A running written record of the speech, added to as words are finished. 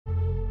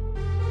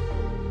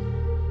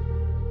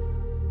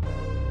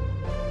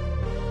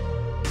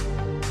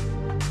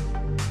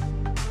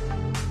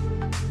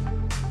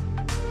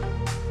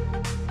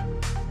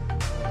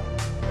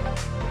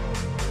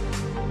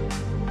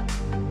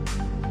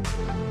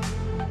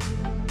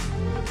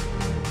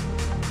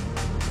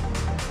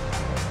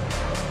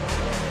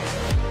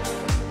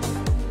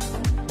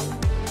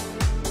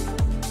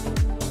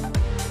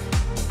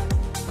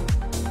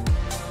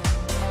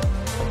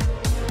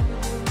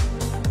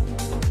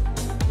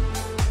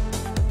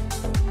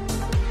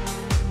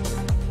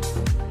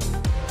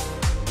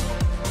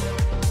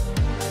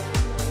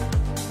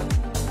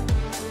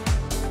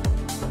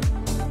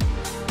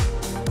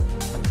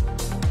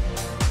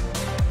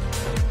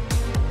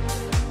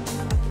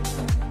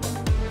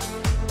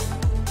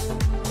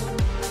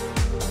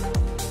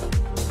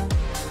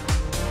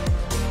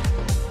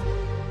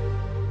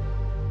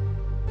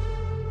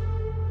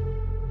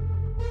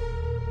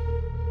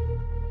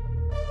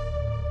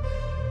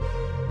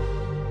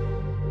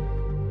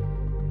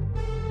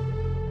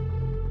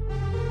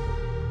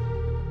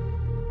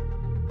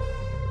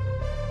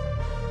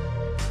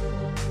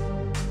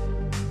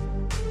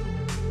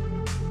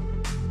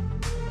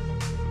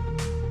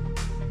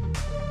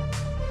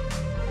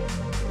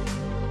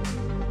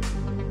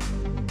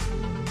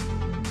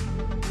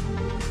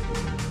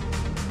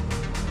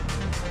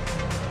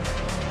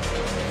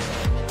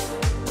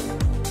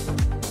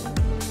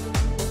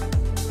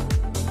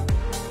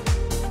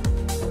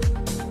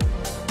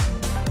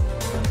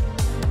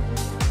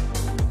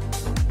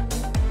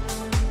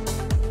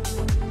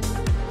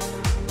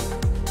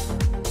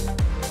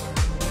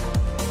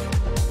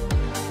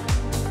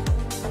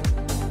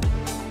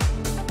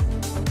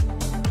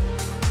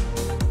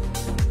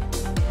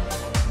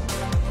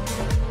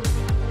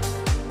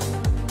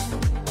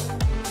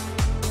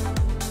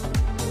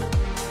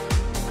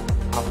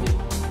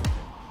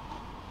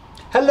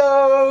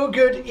Hello,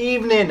 good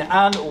evening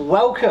and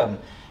welcome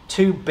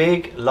to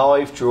big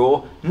live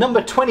draw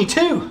number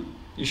 22.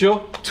 You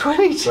sure?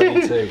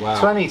 22. Wow.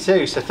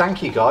 22. So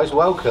thank you guys.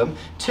 Welcome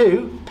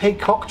to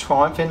Pidcock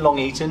Triumph in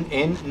Longeaton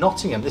in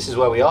Nottingham. This is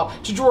where we are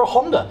to draw a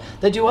Honda.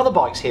 They do other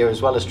bikes here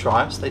as well as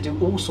Triumphs. They do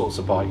all sorts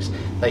of bikes.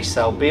 They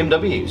sell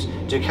BMWs,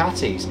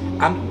 Ducatis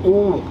and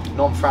all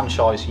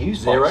non-franchise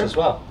used bikes as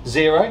well.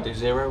 Zero. Do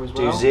Zero as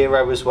well. Do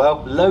Zero as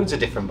well. Loads of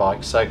different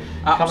bikes. So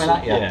coming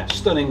at you. Yeah,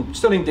 stunning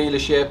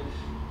dealership.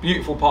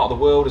 Beautiful part of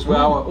the world as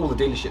well. All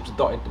the dealerships are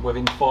dotted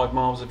within 5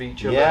 miles of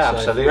each other. Yeah, so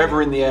absolutely. If you're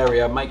ever in the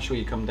area, make sure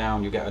you come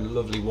down. You'll get a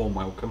lovely warm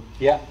welcome.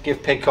 Yeah,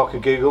 give Pidcock a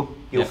Google.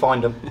 You'll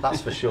find them, that's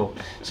for sure.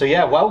 So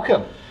yeah,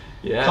 welcome.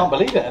 Yeah. Can't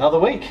believe it, another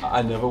week.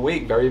 Another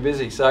week, very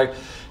busy. So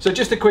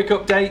just a quick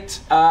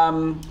update.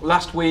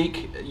 Last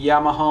week,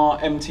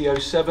 Yamaha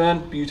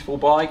MT-07, beautiful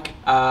bike.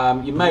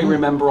 You may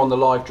remember on the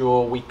live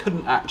draw, we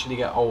couldn't actually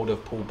get hold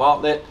of Paul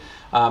Bartlett.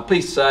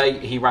 Please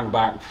say he rang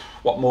back,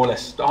 what, more or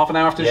less half an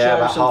hour after the show,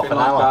 about something half an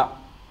like hour.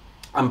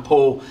 that. And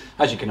Paul,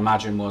 as you can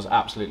imagine, was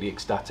absolutely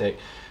ecstatic.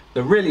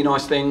 The really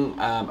nice thing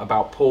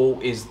about Paul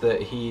is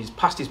that he's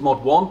passed his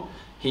Mod 1.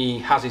 He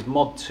has his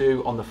Mod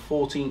 2 on the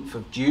 14th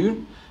of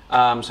June.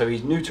 So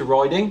he's new to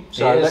riding.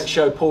 So let's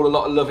show Paul a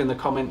lot of love in the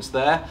comments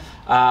there.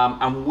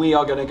 And we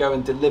are going to go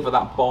and deliver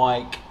that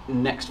bike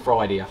next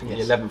Friday, I think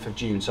the 11th of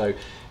June. So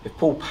if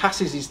Paul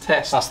passes his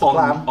test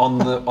on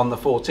the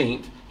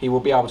 14th, he will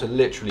be able to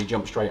literally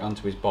jump straight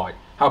onto his bike.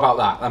 How about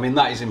that? I mean,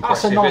 that is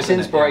impressive. That's a nice isn't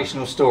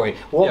inspirational story.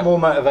 What more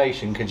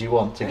motivation could you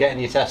want to getting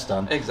your test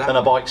done than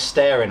a bike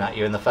staring at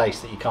you in the face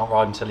that you can't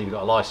ride until you've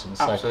got a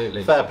licence?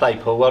 Absolutely. So, fair play,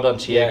 Paul. Well done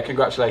to you. Yeah,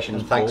 congratulations,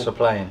 and thanks Paul. for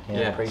playing.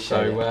 Yeah,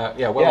 appreciate it.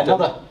 Well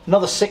done.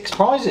 Another 6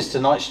 prizes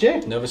tonight, Stu.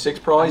 Another 6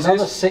 prizes.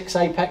 Another 6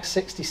 Apex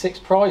 66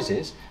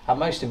 prizes. And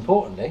most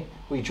importantly,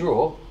 we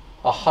draw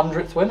a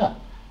 100th winner.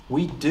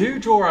 We do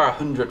draw our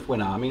 100th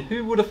winner. I mean,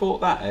 who would have thought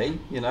that, eh?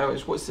 You know,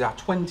 what's our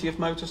 20th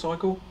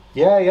motorcycle?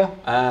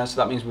 Yeah. So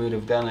that means we would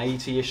have done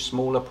 80-ish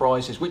smaller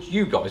prizes, which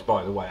you guys,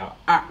 by the way, are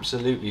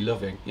absolutely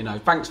loving. You know,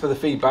 thanks for the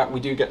feedback. We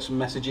do get some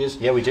messages.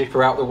 Yeah, we do.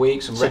 Throughout the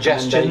week, some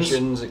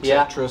recommendations,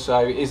 etc.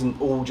 So it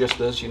isn't all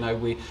just us. You know,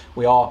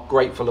 we are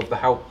grateful of the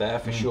help there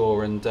for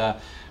sure, and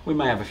we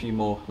may have a few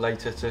more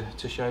later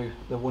to show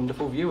the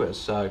wonderful viewers.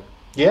 So.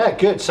 Yeah,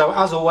 good. So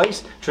as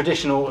always,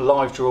 traditional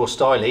live draw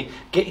styly,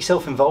 get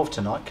yourself involved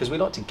tonight because we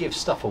like to give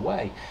stuff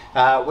away.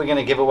 We're going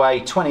to give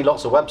away 20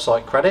 lots of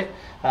website credit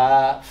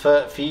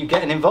for you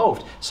getting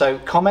involved. So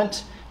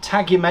comment,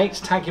 tag your mates.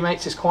 Tag your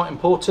mates is quite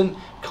important.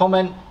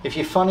 Comment, if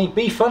you're funny,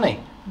 be funny.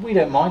 We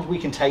don't mind, we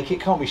can take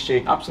it, can't we,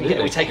 Stu?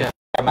 Absolutely. We take a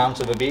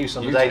amount of abuse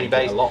on a daily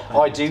basis.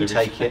 I do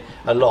take it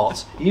a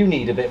lot. You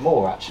need a bit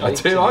more, actually. I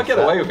do. I get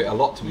away with it a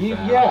lot, to be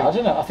fair. Yeah, I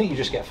don't know. I think you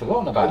just get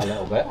forgotten about a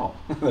little bit. Oh,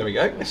 there we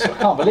go. I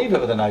can't believe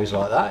it with a nose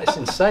like that. It's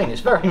insane.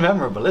 It's very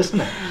memorable, isn't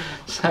it?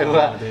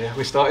 So dear.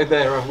 We started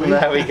there, haven't we?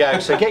 There we go.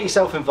 So get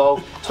yourself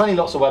involved. 20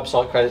 lots of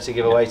website credit to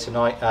give away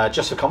tonight.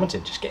 Just for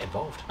commenting, just get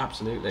involved.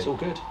 Absolutely. It's all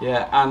good.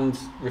 Yeah, and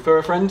refer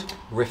a friend.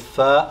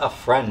 Refer a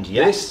friend.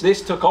 Yes.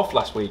 This took off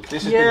last week.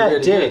 This has been really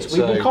it did.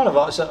 Good, We kind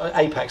of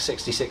Apex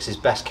 66's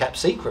best kept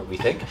secret, we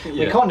think.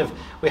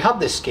 We had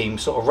this scheme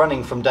sort of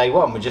running from day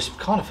one. We just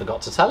kind of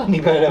forgot to tell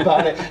anybody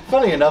about it.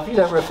 Funny enough, you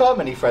don't refer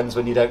many friends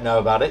when you don't know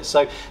about it.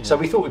 So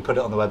we thought we'd put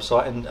it on the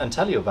website and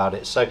tell you about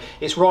it. So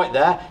it's right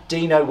there.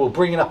 Dino will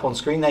bring it up on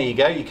screen. There you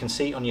go. You can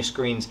see it on your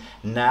screens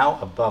now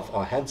above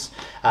our heads.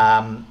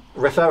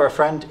 Refer a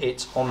friend,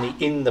 it's on the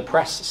in the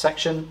press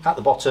section at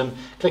the bottom.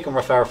 Click on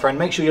refer a friend,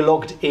 make sure you're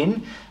logged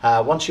in.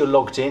 Once you're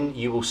logged in,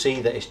 you will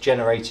see that it's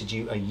generated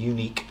you a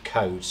unique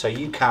code. So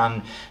you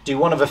can do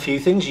one of a few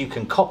things. You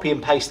can copy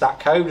and paste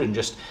that code and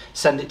just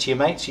send it to your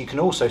mates. You can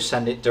also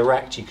send it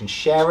direct. You can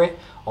share it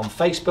on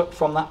Facebook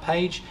from that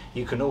page.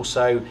 You can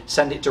also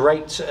send it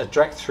direct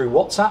through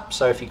WhatsApp.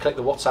 So if you click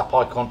the WhatsApp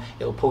icon,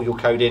 it'll pull your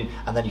code in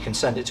and then you can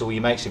send it to all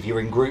your mates if you're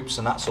in groups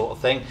and that sort of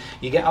thing.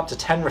 You get up to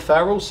 10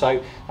 referrals,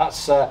 so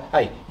that's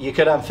hey, you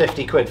could earn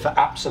 50 quid for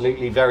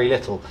absolutely very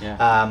little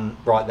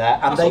right there,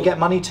 and they get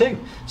money too.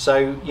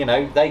 So you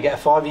know, they get a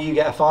fiver, you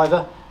get a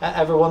fiver,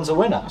 everyone's a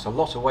winner. That's a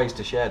lot of ways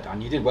to share,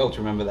 Dan. You did well to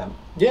remember them.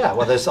 Yeah,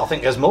 well, I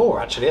think there's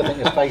more actually. I think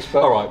there's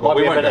Facebook, all right, well,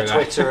 might be a bit of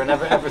Twitter and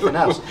everything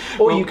else.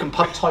 Or you can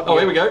type. Oh,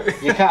 here we go.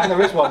 You can.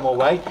 There is one more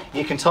way.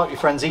 You can type your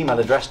friend's email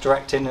address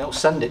direct in, and it'll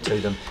send it to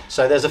them.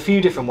 So there's a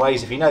few different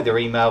ways. If you know their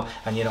email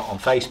and you're not on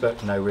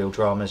Facebook, no real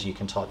dramas. You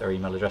can type their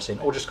email address in,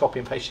 or just copy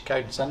and paste your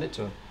code and send it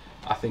to them.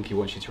 I think he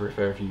wants you to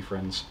refer a few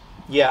friends.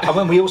 Yeah, and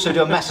then we also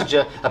do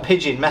a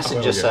pigeon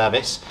messenger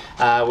service,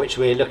 which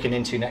we're looking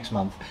into next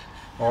month.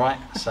 All right,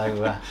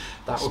 so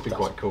that would be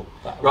quite cool.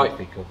 That would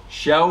be cool.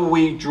 Shall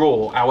we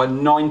draw our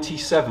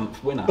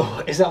 97th winner?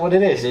 Oh, is that what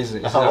it is? It is.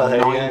 It's our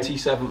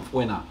 97th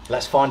winner.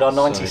 Let's find our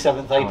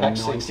 97th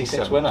Apex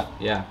 66 winner.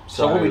 Yeah.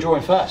 So what are we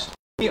drawing first?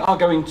 We are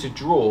going to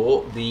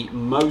draw the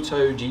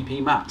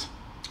MotoGP mat.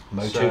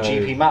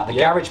 MotoGP mat, the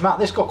garage mat.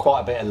 This got quite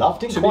a bit of love.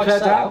 Didn't quite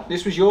sell out.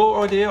 This was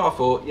your idea. I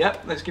thought,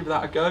 yep, let's give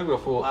that a go. I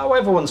thought, well,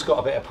 everyone's got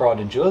a bit of pride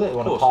and joy. They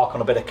want to park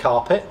on a bit of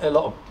carpet. A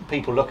lot of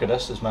people look at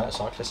us as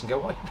motorcyclists and go,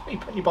 "Why are you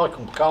putting your bike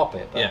on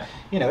carpet?" But,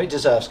 you know, it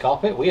deserves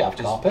carpet. We have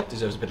carpet.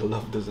 Deserves a bit of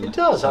love, doesn't it? It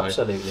does,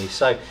 absolutely.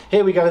 So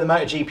here we go with the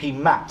MotoGP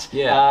mat.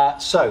 Yeah.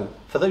 So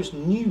for those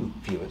new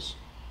viewers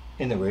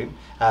in the room,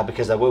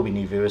 because there will be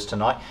new viewers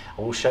tonight,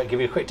 I will give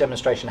you a quick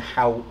demonstration of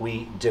how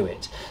we do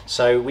it.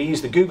 So we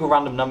use the Google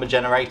random number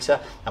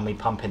generator and we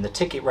pump in the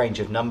ticket range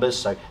of numbers.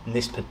 So in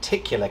this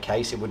particular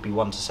case it would be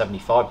 1 to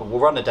 75, but we'll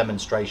run a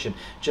demonstration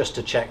just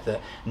to check that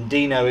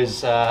Dino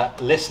is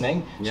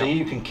listening. So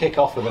you can kick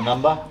off with a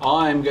number.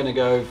 I'm going to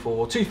go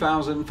for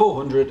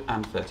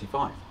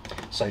 2,435.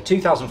 So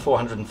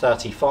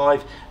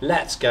 2,435.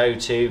 Let's go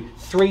to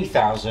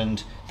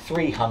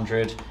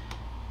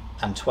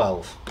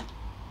 3,312.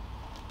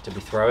 Did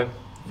we throw him?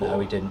 No,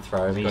 we didn't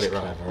throw him. He's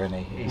clever, isn't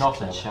he? He's not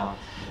clever. a chance.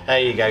 There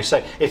you go.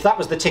 So if that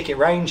was the ticket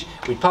range,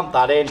 we'd pump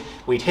that in,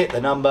 we'd hit the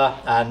number,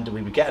 and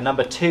we would get a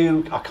number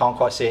 2. I can't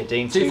quite see it,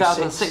 Dean.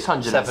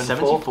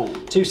 2,674.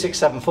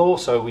 2674.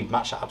 So we'd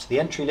match that up to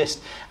the entry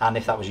list, and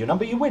if that was your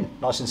number, you win.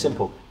 Nice and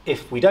simple.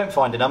 If we don't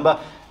find a number,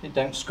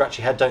 don't scratch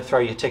your head, don't throw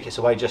your tickets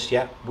away just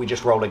yet. We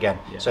just roll again.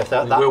 Yeah. So if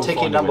that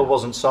ticket number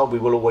wasn't sold, we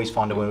will always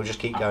find a winner. We'll just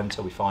keep going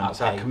until we find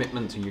That's our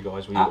commitment to you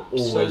guys. We will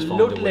always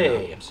find a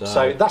winner.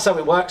 So that's how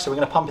it works. So we're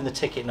going to pump in the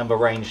ticket number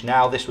range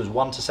now. This was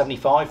 1 to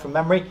 75 from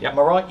memory. Am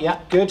I right?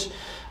 Yeah, good.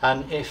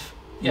 And if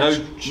no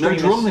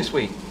drum this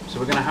week, so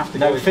we're going to have to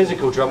go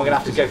physical drum. We're going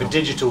to have to go for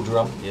digital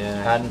drum.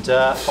 And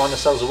find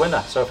ourselves a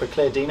winner. So if we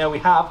clear Dino, we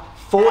have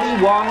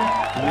 41.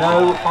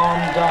 No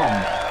harm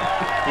done.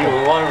 You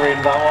were wondering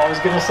about what I was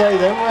going to say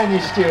then, weren't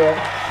you, Stuart?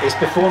 It's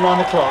before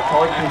 9 o'clock.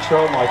 I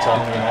control my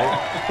tongue, you know.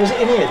 Was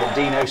it in here that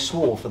Dino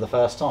swore for the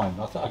first time?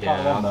 I can't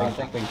remember. I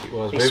think it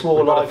was. He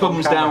swore like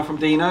thumbs down from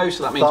Dino,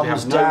 so that means we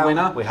have no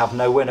winner. We have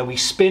no winner. We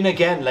spin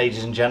again,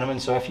 ladies and gentlemen.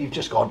 So if you've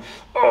just gone,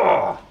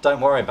 don't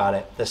worry about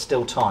it. There's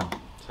still time.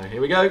 So here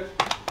we go.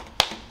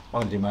 I'm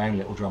going to do my own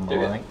little drum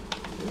roll, I think.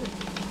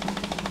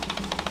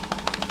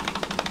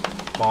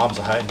 My arms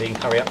are hurting, Dean.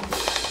 Hurry up.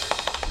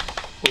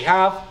 We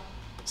have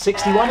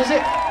 61, is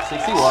it?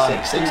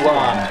 61. 61.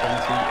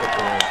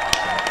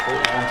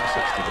 41 to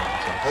 61.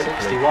 So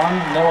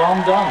 61, no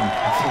harm done.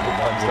 I think we've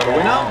got a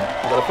winner.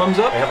 We've got a thumbs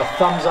up. We have a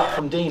thumbs up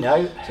from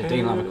Dino. So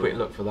Dean will have a quick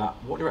look for that.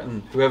 What do you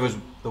reckon? Whoever's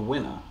the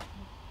winner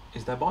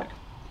is their bike?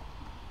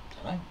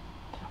 Don't know.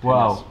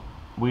 Well,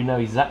 we know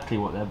exactly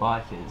what their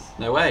bike is.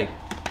 No way.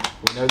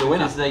 We know the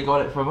winner. Because they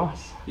got it from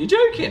us. You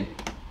joking?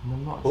 No,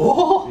 I'm not.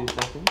 Oh.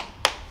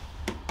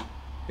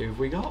 Who have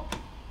we got?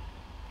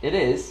 It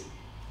is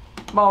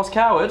Miles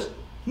Coward.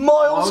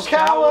 Miles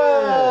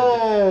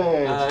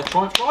Coward!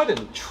 Triumph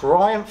Trident.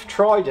 Triumph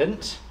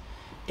Trident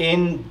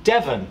in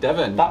Devon.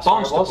 Devon. That's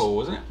Barnstaple,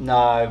 wasn't it?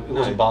 No, it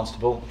wasn't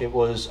Barnstaple. It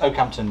was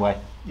Oakhampton way.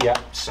 Yeah.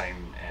 Same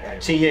area.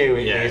 To you,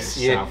 it is.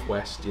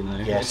 Southwest, you know.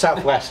 Yeah,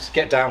 southwest.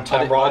 Get down,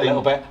 turn right a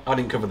little bit. I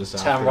didn't cover the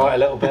south. Turn right a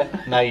little bit.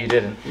 No, you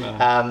didn't.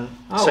 No.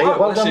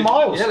 Well done,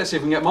 Miles. Yeah, let's see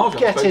if we can get Miles.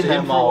 Get in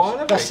there,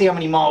 Miles. Let's see how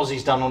many miles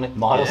he's done on it.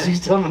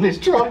 He's done on his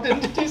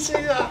Trident. Did you see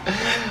that?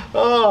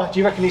 Oh, do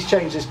you reckon he's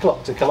changed his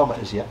clock to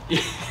kilometres yet?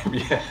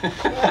 Yeah.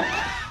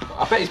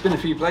 I bet he's been a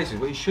few places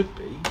where he should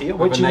be.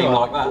 With a name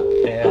like that.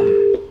 Yeah.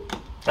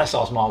 Let's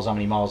ask Miles how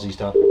many miles he's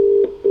done.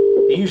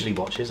 He usually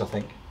watches, I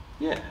think.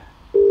 Yeah.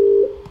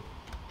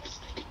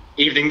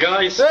 Evening,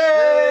 guys.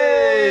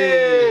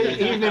 Hey!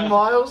 Evening,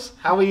 Miles.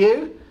 How are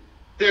you?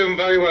 Doing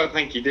very well,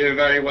 thank you. Doing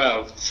very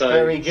well. So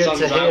very good sun's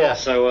to hear. Out,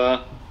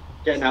 so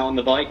getting out on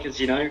the bike, as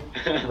you know.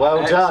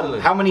 Well done.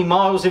 How many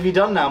miles have you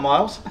done now,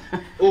 Miles?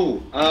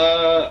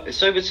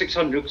 It's over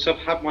 600 because I've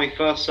had my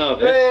first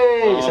service.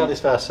 Hey, he's had his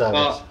first service.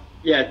 But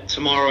yeah,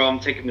 tomorrow I'm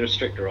taking the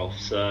restrictor off.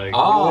 So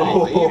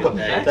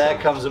there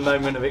comes a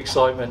moment of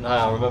excitement.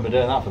 I remember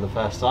doing that for the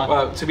first time.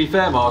 Well, to be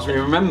fair, Miles, we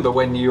remember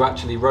when you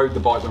actually rode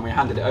the bike when we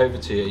handed it over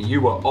to you.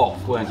 You were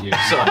off, weren't you?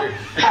 So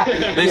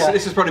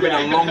this has probably been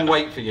a long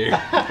wait for you.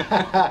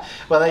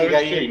 Well,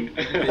 there you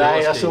go.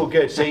 That's all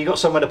good. So you got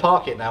somewhere to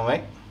park it now,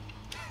 mate.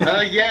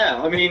 Yeah,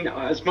 I mean,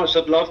 as much as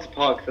I'd love to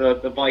park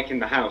the bike in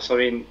the house, I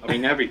mean,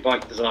 every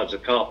bike deserves a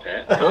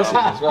carpet. Of course it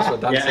does. That's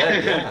what Dan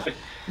said. Yeah.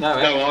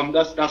 No,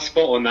 that's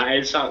spot on.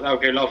 That'll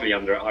go lovely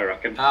under it, I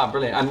reckon. Ah,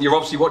 brilliant! And you're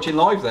obviously watching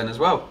live then as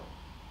well.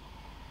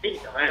 I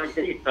am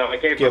indeed. So I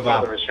gave my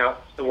brother a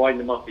shout to wind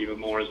them up even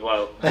more as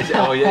well.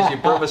 Oh yes, your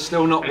brother's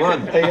still not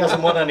won. He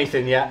hasn't won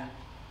anything yet.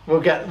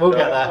 We'll get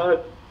there.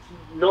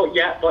 Not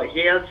yet, but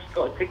he has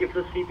got a ticket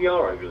for the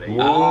CBR, I believe.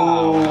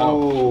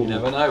 You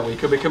never know. We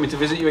could be coming to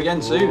visit you again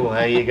soon.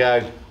 There you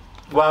go.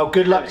 Well,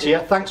 good luck to you.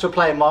 Thanks for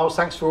playing, Miles.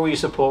 Thanks for all your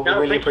support. We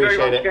really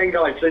appreciate it. Thank you very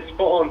much again, guys. It's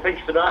spot on. Thank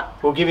you for that.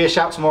 We'll give you a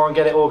shout tomorrow and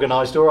get it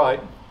organised, all right?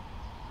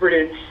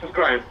 Brilliant. That's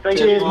great. Thank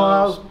you. Cheers,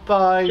 Miles.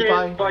 Bye. Cheers.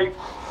 Bye. Bye.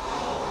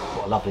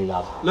 What a lovely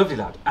lad. Lovely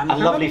lad. And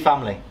lovely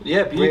family.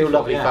 Yeah, beautiful. Real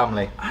lovely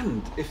family.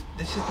 And if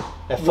this is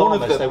they're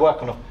farmers, they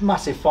work on a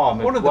massive farm.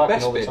 One of the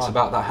best bits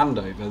about that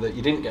handover that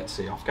you didn't get to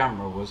see off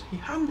camera was he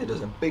handed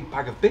us a big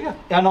bag of beer.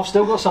 And I've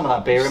still got some of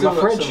that beer in my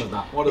fridge. Some of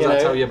that. What does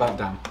that tell you about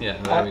Dan? Yeah,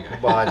 there we go.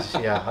 Well,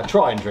 I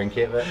try and drink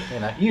it, but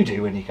you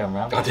do when you come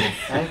round. I do.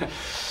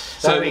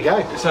 So there we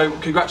go. So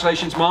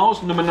congratulations,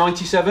 Miles, number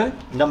 97.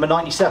 Number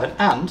 97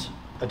 and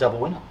a double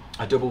winner.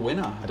 A double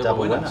winner. A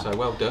double winner. So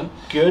well done.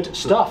 Good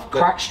stuff.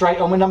 Crack straight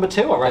on with number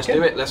 2, I reckon. Let's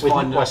do it. Let's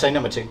find. I say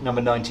number 2.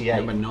 Number 98.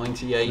 Number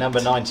 98.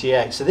 Number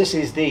 98. So this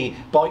is the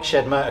Bike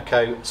Shed Motor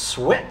Co.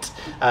 Sweat.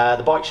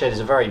 The Bike Shed is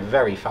a very,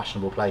 very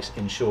fashionable place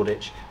in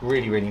Shoreditch.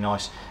 Really, really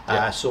nice.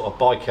 Sort of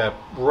biker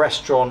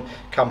restaurant.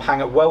 Come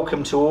hang out.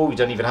 Welcome to all. You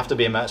don't even have to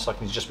be a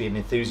motorcyclist. You can just be an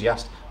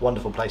enthusiast.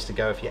 Wonderful place to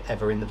go if you're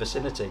ever in the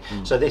vicinity.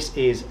 So this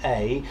is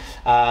a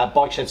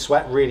Bike Shed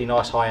Sweat. Really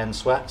nice high-end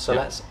sweat. So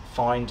let's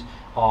find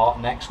our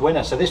next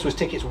winner. So this was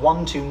tickets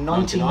 1 to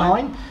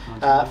 99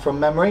 from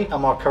memory.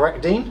 Am I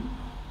correct, Dean?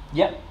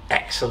 Yep.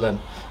 Excellent.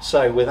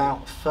 So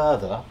without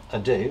further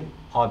ado,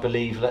 I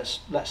believe let's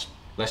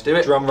do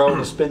it. Drum roll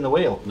and spin the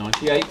wheel.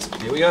 98.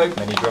 Here we go.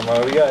 Mini drum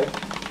roll we go.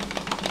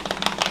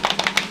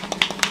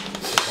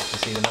 See if I can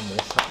see the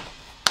numbers.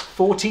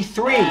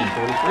 43. 43.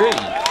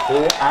 4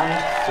 and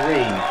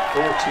 3.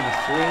 43.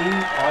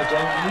 I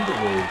don't need a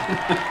wheel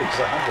because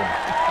I have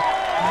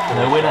one.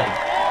 No winner.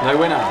 No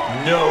winner.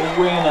 No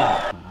winner.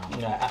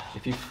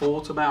 If you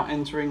thought about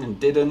entering and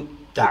didn't,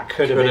 that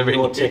could have been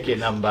your ticket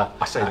number.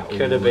 I say that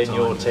could have been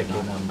your ticket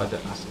number. I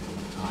say it all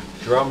the time.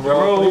 Drum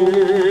roll,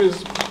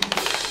 please.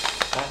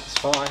 That's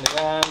fine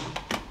again.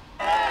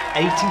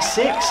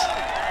 86.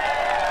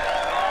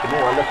 The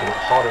more I look at it, the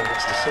harder it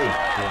gets to see.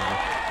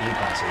 You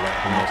can't see that.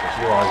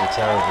 Your eyes are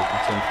terrible.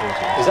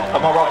 Is that,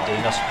 am I right,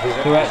 Dean?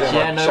 Correct.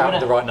 Yeah, no shouted winner.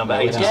 the right number.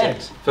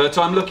 86. Third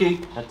time lucky.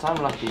 Third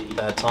time lucky.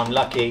 Third time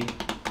lucky.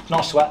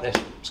 Nice sweat this.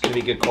 It's going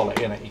to be good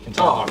quality, isn't it? You can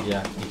tell. Oh,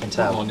 yeah, you can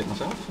tell. I mind it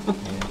myself.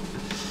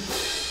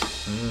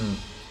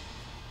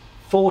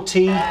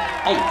 48. 48.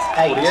 I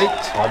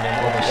mean,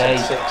 almost said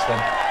 6 then.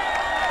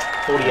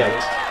 48.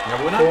 You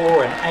have a winner?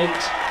 4 and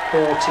 8.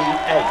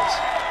 48.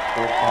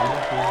 Fourth time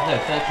lucky. No,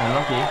 third time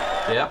lucky.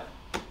 Yeah.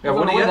 We have a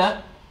winner yet?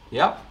 It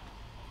Yep.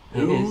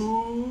 is.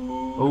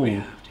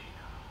 Oh.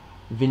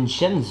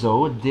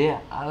 Vincenzo de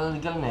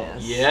Angelis.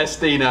 Yes,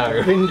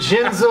 Dino.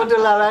 Vincenzo de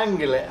la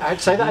Angelis. I'd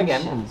say that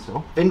again.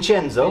 Vincenzo.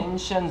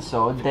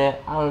 Vincenzo de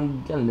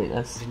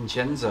Angelis.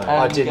 Vincenzo.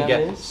 I didn't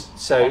get.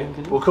 So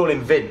we'll call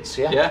him Vince,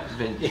 yeah? Yeah.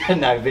 Yeah,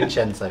 no,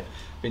 Vincenzo.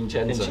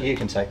 Vincenzo. You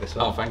can take this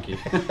one. Oh, thank you.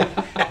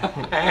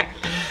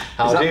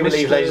 I do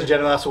believe, ladies and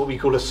gentlemen, that's what we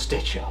call a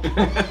stitch up. Is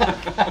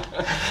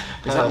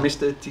that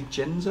Mr.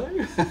 Vincenzo?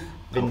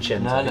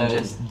 Vincenzo. No,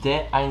 it's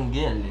de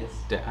Angelis.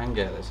 De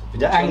Angelis.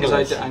 De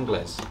Angelis. De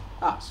Angelis.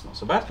 Ah, it's not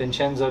so bad.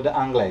 Vincenzo de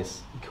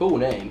Angelis. Cool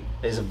name.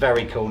 It's a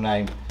very cool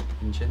name.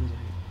 Vincenzo.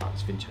 Oh,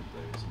 it's Vincenzo,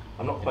 isn't it?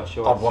 I'm not quite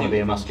sure. I'd want to be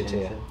a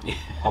musketeer. Yeah.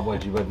 I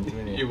would, you wouldn't,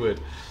 wouldn't you? You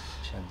would.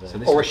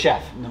 So or a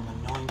chef. Number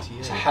 98.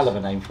 It's a hell of a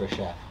name for a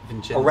chef.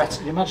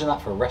 Vincenzo. Imagine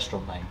that for a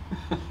restaurant name.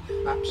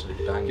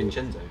 Absolutely bang.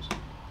 Vincenzo's.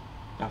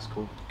 That's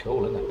cool.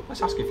 Cool, isn't it?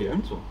 Let's ask if he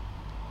owns one.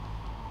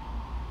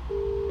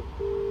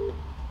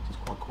 It's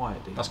quite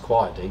quiet, Dean. That's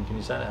quiet, Dean. Can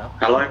you say that out?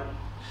 Hello?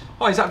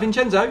 Oh, is that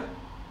Vincenzo?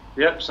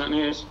 Yep,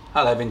 certainly is.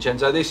 Hello,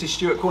 Vincenzo. This is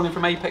Stuart calling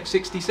from Apex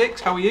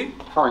 66. How are you?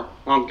 Hi,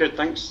 I'm good,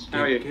 thanks. How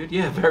are you? Good.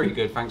 Yeah, very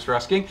good. Thanks for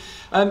asking.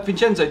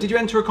 Vincenzo, did you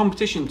enter a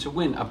competition to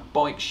win a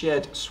Bike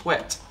Shed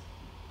Sweat?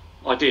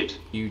 I did.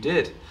 You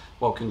did.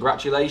 Well,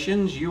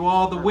 congratulations. You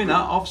are the winner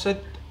of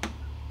said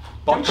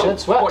Bike Shed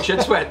Sweat. Bike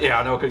Shed Sweat. Yeah,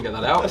 I know I couldn't get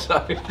that out.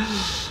 So,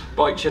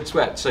 Bike Shed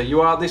Sweat. So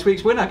you are this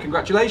week's winner.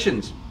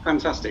 Congratulations.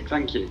 Fantastic,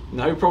 thank you.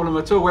 No problem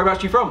at all. Whereabouts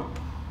are you from?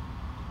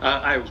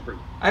 Aylesbury.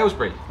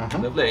 Aylesbury.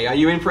 Lovely. Are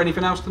you in for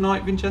anything else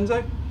tonight,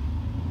 Vincenzo?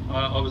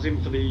 I was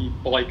in for the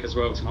bike as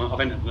well tonight.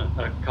 I've entered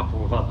a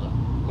couple of other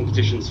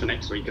competitions for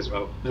next week as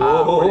well.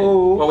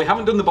 Oh. Well, we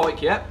haven't done the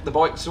bike yet. The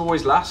bike's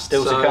always last.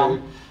 Still to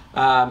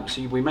come.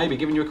 So we may be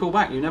giving you a call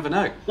back. You never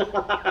know.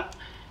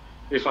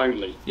 If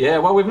only. Yeah,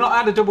 well, we've not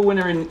had a double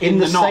winner in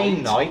the night.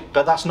 same night,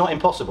 but that's not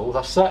impossible.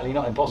 That's certainly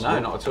not impossible. No,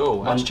 not at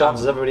all. Much chance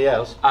as everybody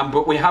else.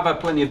 But we have had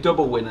plenty of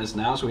double winners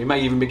now, so we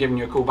may even be giving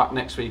you a call back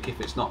next week if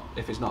it's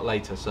not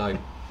later. So,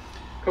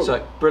 Cool.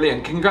 So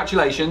brilliant.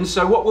 Congratulations.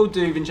 So what we'll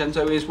do,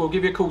 Vincenzo, is we'll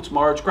give you a call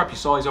tomorrow to grab your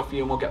size off you,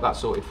 and we'll get that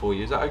sorted for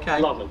you. Is that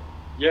okay? Lovely.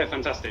 Yeah,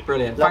 fantastic.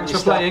 Brilliant. Lovely Thanks for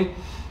stuff. playing.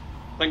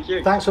 Thank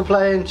you. Thanks for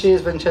playing.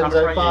 Cheers, Vincenzo. Have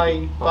a great Bye.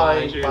 evening.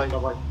 Bye. Cheers. Bye.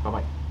 Bye-bye. Bye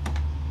bye.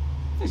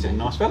 He's a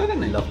nice fella,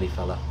 isn't he? Lovely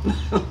fella.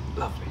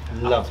 Lovely.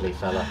 Lovely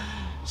fella.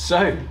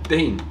 So,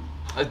 Dean.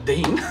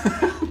 Dean?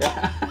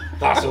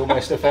 That's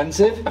almost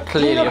offensive.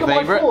 Clearly Did you a look at my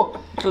favourite.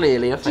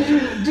 Clearly a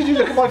favourite. Did you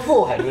look at my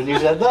forehead when you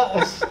said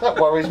that? That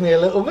worries me a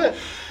little bit.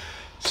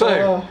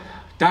 So,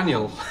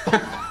 Daniel,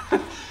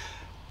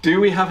 do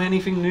we have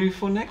anything new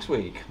for next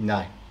week?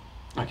 No.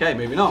 Okay,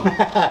 moving on.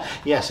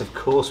 Yes, of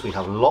course we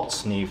have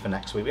lots new for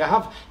next week. We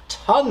have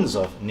tons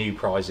of new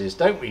prizes,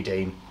 don't we,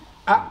 Dean?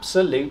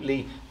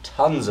 Absolutely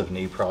tons of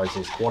new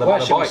prizes. What about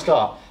Where a shall we bike?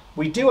 start?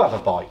 We do have a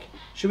bike.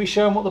 Should we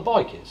show them what the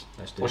bike is?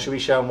 Let's do or it. should we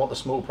show them what the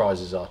small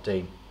prizes are,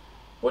 Dean?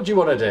 What do you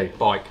want to do?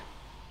 Bike.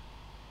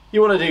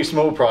 You want to do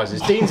small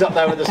prizes. Dean's up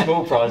there with the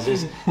small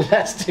prizes.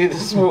 Let's do the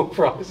small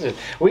prizes.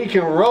 We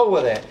can roll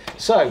with it.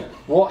 So,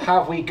 what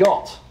have we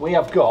got? We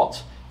have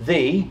got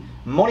the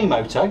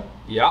Monimoto,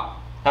 Yeah.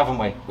 haven't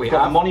we? We've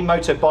got the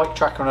Monimoto bike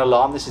tracker and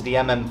alarm. This is the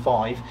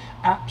MM5.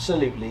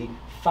 Absolutely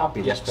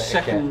fabulous bit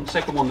of kit.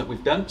 Second one that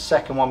we've done.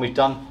 Second one we've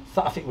done.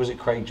 I think, was it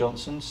Craig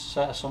Johnson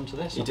set us onto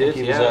this? He I think did,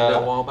 he was yeah, a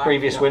little while back.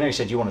 Previous Yeah. winner. He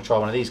said, you want to try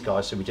one of these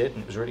guys? So we did,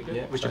 and it was really good.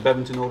 Yeah, Richard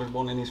Bevington ordered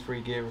one in his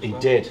free gear as well. He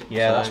did,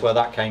 yeah, So- that's where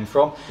that came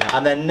from. Yeah.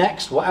 And then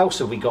next, what else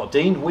have we got,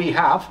 Dean? We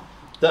have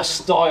the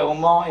Style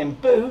Martin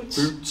boots.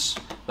 Boots.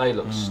 They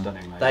look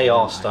stunning, mate. They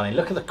are stunning.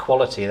 Look at the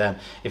quality of them.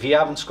 If you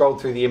haven't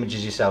scrolled through the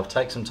images yourself,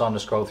 take some time to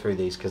scroll through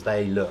these because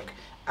they look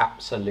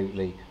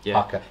absolutely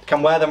pucker.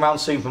 Can wear them around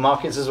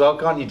supermarkets as well,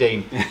 can't you,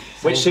 Dean?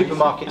 Which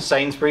supermarket?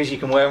 Sainsbury's. You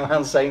can wear them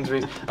around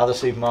Sainsbury's. Other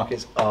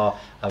supermarkets are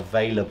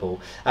available.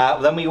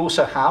 Then we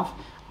also have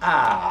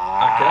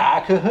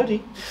Aka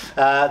hoodie. Look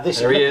at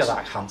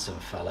that handsome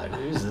fellow.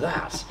 Who's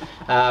that?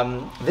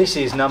 This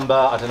is number,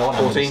 I don't know what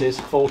number this is.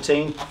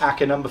 14.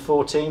 Aka number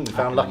 14. We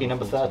found lucky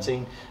number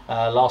 13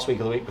 last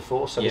week or the week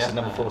before. So this is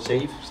number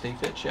 14. Steve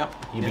Fitch, yeah.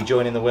 You'll be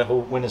joining the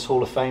Winners'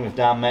 Hall of Fame with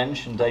Dan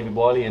Mensch and David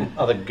Wiley and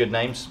other good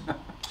names.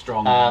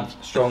 Strong names.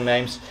 Strong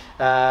names.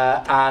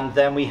 And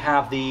then we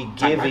have the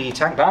Givey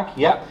tank bag.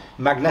 Yep.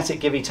 Magnetic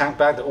Givey tank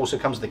bag that also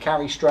comes with the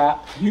carry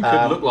strap. You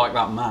could look like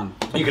that man.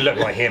 You could look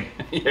like him.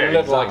 Yeah, you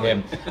look like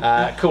exactly.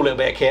 him. Cool little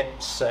bit of kit.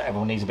 So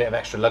everyone needs a bit of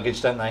extra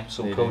luggage, don't they? It's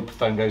all cool. The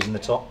phone goes in the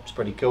top. It's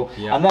pretty cool.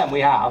 Yeah. And then we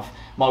have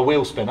my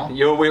wheel spinner.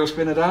 Your wheel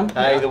spinner, Dan?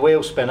 Hey, the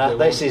wheel spinner. The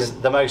This wheel is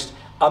spinner. the most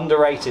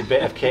underrated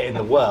bit of kit in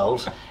the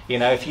world. You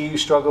know, if you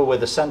struggle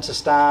with a centre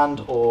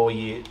stand or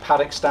your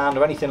paddock stand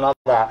or anything like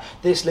that,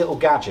 this little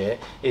gadget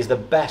is the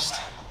best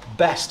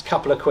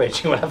couple of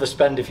quid you will ever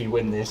spend if you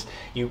win this.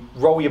 You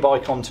roll your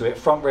bike onto it,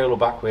 front wheel or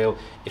back wheel.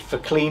 If for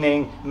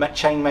cleaning,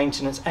 chain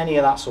maintenance, any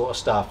of that sort of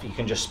stuff, you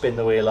can just spin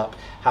the wheel up,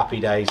 happy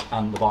days,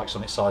 and the bike's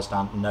on its side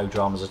stand, no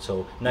dramas at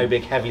all. No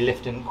big heavy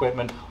lifting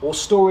equipment or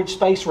storage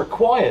space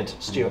required,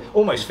 Stuart.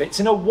 Almost fits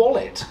in a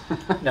wallet.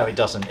 No, it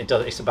doesn't. It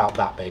does. It's about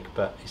that big,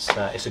 but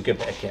it's a good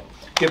bit of kit.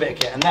 Good bit of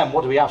kit. And then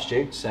what do we have,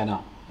 Stu?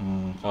 Senna.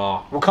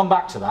 We'll come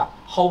back to that.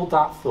 Hold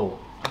that thought.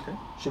 Okay.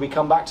 Should we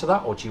come back to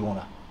that, or do you want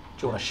to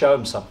show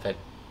them something?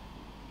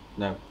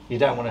 No. You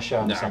don't want to show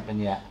them No. something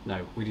yet?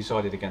 No, we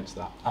decided against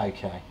that.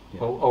 Okay. Yeah.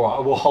 Well, all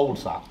right, we'll hold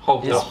that.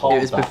 Hold We'll that. hold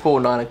It was that. before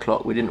 9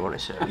 o'clock. We didn't want to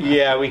show it.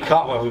 Yeah, we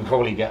can't. Well, we'd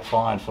probably get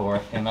fined for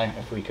it, you know,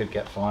 if we could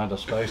get fined, I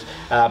suppose.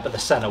 But the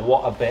Senna,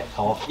 what a bit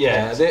of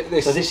Yeah, kit.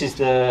 this- So this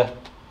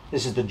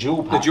is the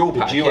dual pack. The dual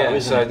pack, duo, yeah.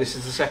 isn't So it? this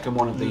is the second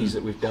one of these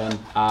that we've done.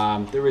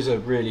 There is a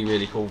really,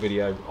 really cool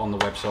video on the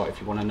website if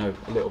you want to know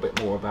a little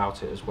bit more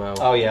about it as well.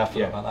 Oh yeah, I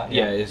forgot about that.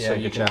 Yeah, so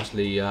you good can chat.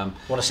 actually Want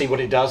to see what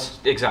it does?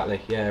 exactly,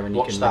 yeah, and you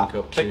Watch can that. link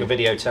up Click to the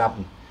video tab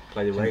and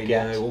play the and radio,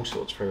 get all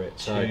sorts through it.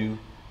 So to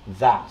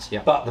that.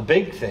 Yeah. But the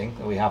big thing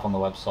that we have on the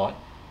website,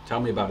 tell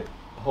me about it.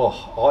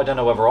 oh, I don't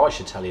know whether I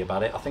should tell you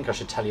about it. I think I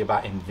should tell you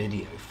about it in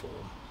video form.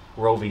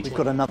 Roll VT. We've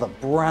got another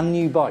brand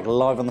new bike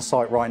live on the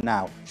site right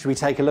now. Should we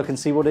take a look and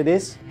see what it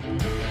is?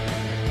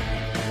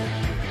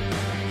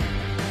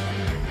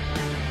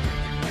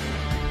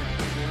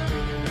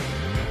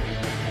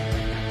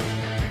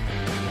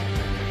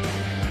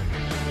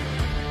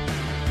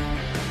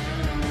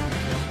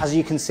 As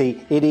you can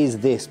see, it is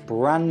this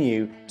brand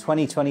new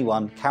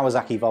 2021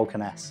 Kawasaki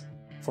Vulcan S.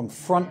 From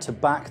front to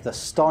back, the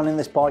style in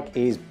this bike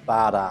is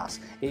badass.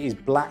 It is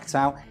blacked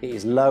out, it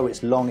is low,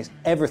 it's long, it's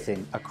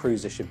everything a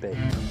cruiser should be.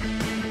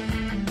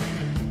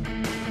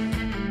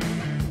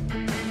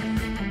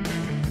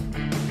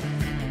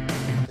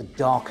 The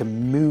dark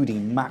and moody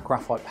matte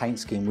graphite paint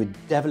scheme with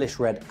devilish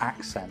red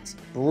accents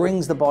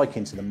brings the bike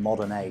into the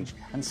modern age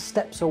and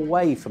steps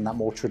away from that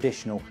more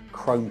traditional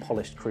chrome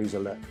polished cruiser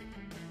look.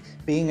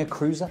 Being a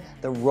cruiser,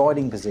 the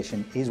riding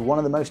position is one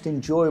of the most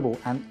enjoyable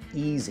and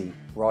easy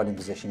riding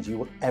positions you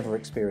will ever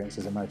experience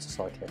as a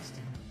motorcyclist.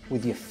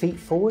 With your feet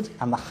forward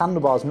and the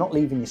handlebars not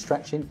leaving you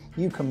stretching,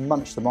 you can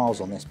munch the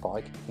miles on this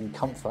bike in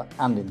comfort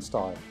and in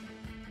style.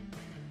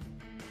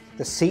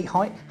 The seat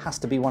height has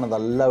to be one of the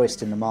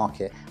lowest in the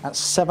market. At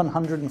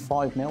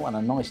 705mm and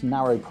a nice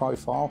narrow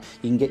profile,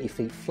 you can get your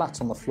feet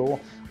flat on the floor.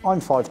 I'm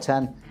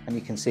 5'10", and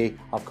you can see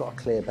I've got a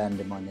clear bend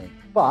in my knee.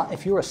 But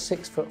if you're a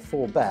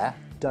 6'4" bear,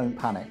 don't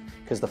panic,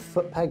 because the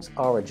foot pegs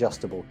are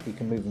adjustable. You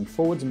can move them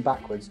forwards and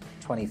backwards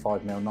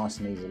 25mm nice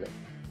and easily.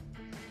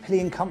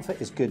 Pillion comfort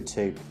is good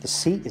too. The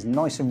seat is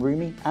nice and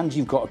roomy, and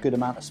you've got a good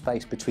amount of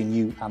space between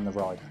you and the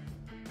rider.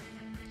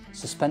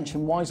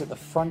 Suspension wise, at the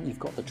front you've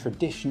got the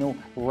traditional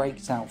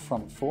raked out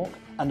front fork,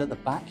 and at the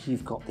back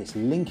you've got this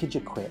linkage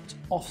equipped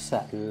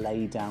offset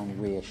lay down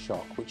rear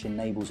shock, which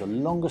enables a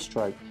longer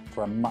stroke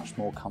for a much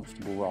more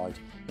comfortable ride.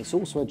 It's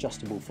also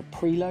adjustable for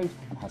preload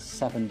and has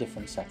 7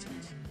 different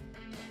settings.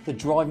 The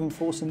driving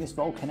force in this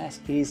Vulcan S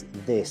is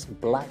this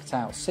blacked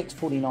out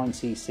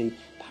 649cc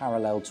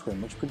parallel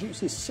twin, which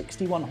produces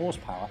 61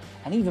 horsepower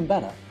and even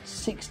better,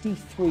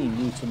 63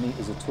 Nm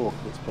of torque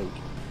at its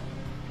peak.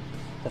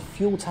 The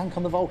fuel tank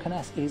on the Vulcan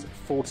S is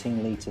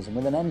 14 litres, and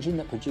with an engine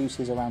that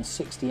produces around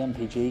 60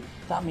 mpg,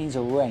 that means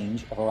a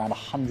range of around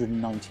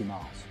 190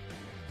 miles.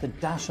 The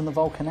dash on the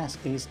Vulcan S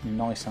is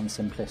nice and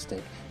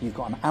simplistic. You've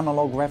got an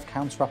analogue rev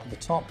counter up at the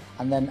top,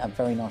 and then a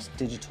very nice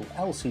digital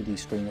LCD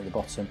screen at the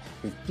bottom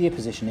with gear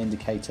position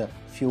indicator,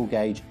 fuel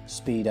gauge,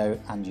 speedo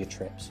and your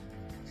trips.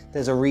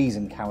 There's a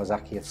reason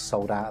Kawasaki have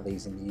sold out of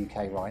these in the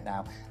UK right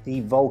now.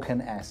 The Vulcan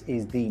S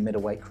is the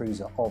middleweight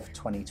cruiser of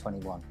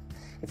 2021.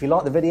 If you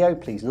like the video,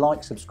 please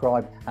like,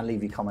 subscribe and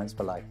leave your comments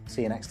below.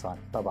 See you next time.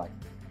 Bye bye.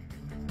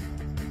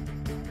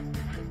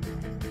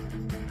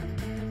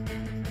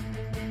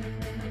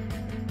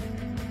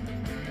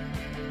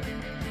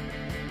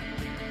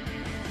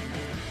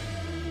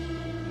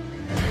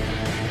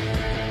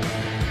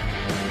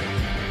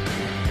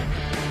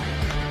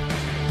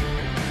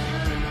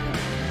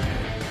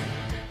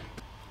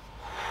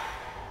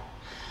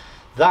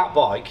 That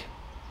bike,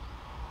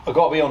 I've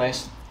got to be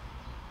honest,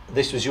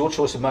 this was your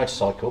choice of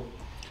motorcycle.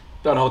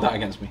 Don't hold that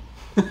against me.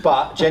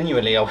 But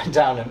genuinely, I went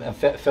down and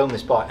filmed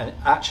this bike, and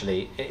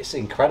actually, it's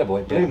incredible.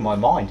 It blew my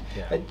mind.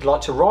 Yeah.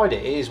 Like, to ride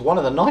it is one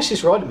of the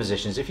nicest riding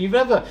positions. If you've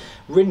ever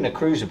ridden a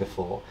cruiser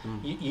before,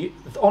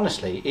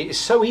 honestly, it is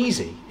so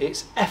easy.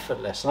 It's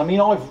effortless. And I mean,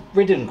 I've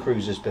ridden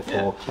cruisers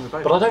before,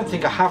 but I don't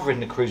think I have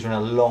ridden a cruiser in a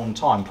long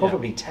time.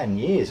 Probably 10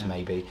 years,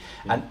 maybe.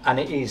 And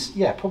it is,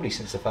 probably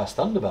since the first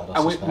Thunderbird.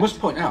 I suspect. We must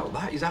point out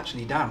that is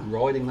actually Dan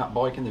riding that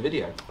bike in the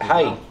video.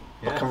 Hey.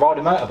 I can ride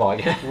a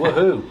motorbike.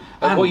 Woohoo!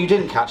 What you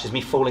didn't catch is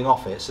me falling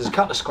off it. So there's a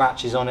couple of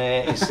scratches on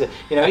it. It's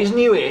it's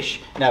newish.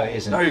 No, it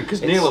isn't. No,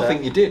 because Neil will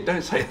think you did.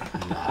 Don't say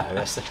that. No,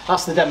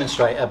 that's the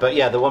demonstrator. But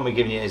yeah, the one we're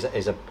giving you is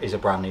a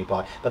brand new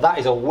bike. But that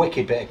is a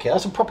wicked bit of kit.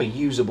 That's a proper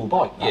usable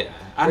bike. Yeah,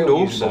 and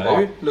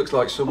also looks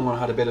like someone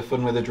had a bit of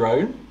fun with a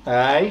drone.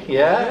 Hey,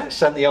 yeah,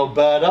 sent the old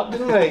bird up,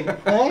 didn't we?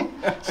 Hey,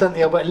 sent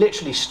the old bird.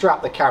 Literally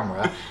strapped the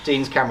camera,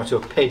 Dean's camera, to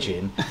a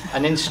pigeon,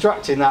 and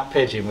instructing that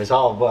pigeon was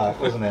hard work,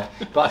 wasn't it?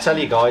 But I tell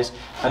you guys,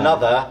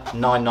 another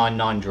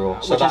 999 draw,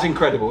 which is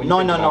incredible.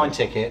 999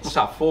 tickets. What's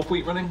that? 4th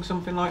week running,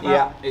 something like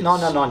that. Yeah,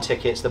 999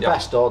 tickets, the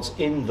best odds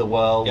in the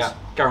world. Yeah,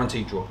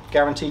 guaranteed draw.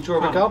 Guaranteed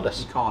draw, regardless.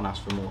 You can't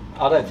ask for more than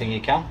that. I don't think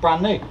you can.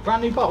 Brand new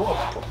bike.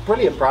 What a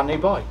brilliant brand new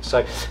bike.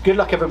 So good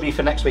luck everybody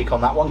for next week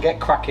on that one. Get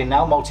cracking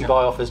now.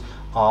 Multi-buy offers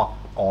are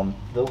on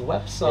the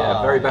website.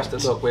 Yeah, very best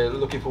of luck. We're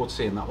looking forward to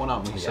seeing that one,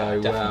 aren't we? Yeah,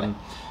 so definitely.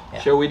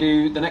 Shall we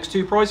do the next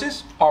two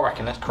prizes? I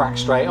reckon let's crack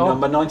straight on.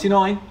 Number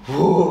 99.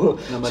 Ooh,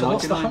 number so 99.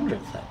 what's the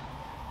 100th then?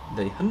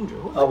 The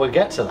 100. Oh, we'll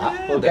get to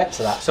that. We'll get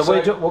to that. So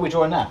what are we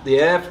drawing now? The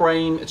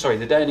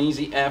the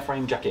Dainese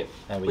airframe jacket,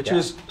 which go.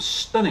 was a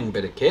stunning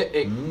bit of kit.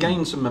 It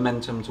gained some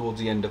momentum towards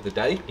the end of the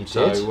day. It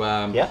did.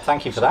 Yeah,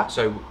 thank you for that.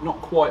 So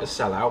not quite a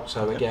sellout.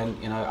 So again,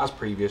 as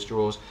previous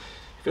draws,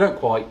 if you don't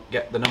quite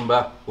get the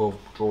number, we'll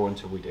draw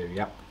until we do.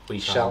 Yeah. We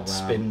shall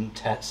spin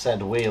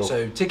said wheel.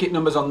 So ticket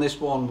numbers on this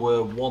one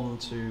were 1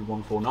 to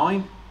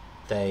 149.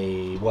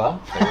 They were.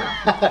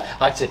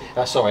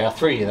 Sorry, I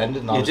threw you then,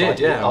 didn't I? You did,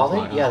 yeah. Are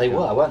they? Yeah, they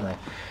were, weren't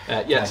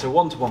they? So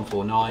 1 to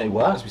 149. They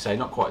were. As we say,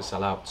 not quite a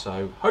sellout.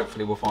 So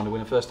hopefully we'll find a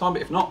winner first time.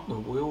 But if not,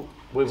 we will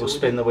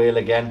spin the wheel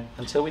again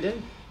until we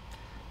do.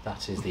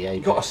 That is the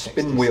You've got a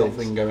spin wheel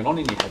thing going on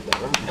in your head there,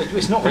 haven't you?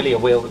 It's not really a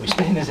wheel that we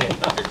spin, is it?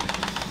 Oh,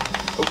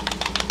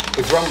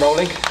 with drum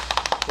rolling.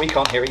 We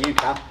can't hear it, you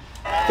can.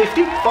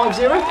 50? 50? Is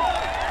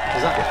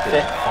that 50?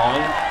 50.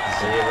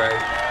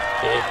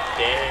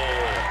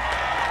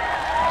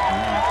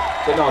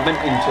 But no, I meant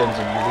in terms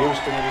of your wheel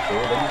spinner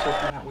before, then you're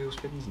talking about wheel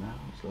spins now.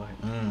 It's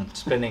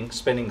like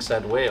spinning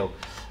said wheel.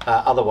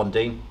 Other one,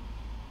 Dean.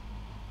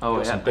 Oh,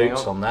 got some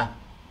boots on there.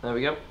 There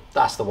we go.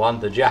 That's the one,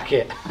 the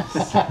jacket.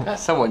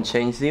 Someone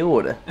changed the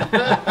order.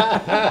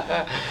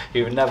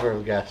 You would never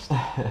have guessed.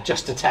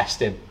 Just to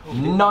test him.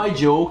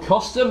 Nigel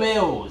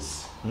Costa-Mills.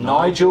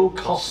 Nigel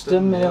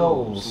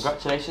Costa-Mills.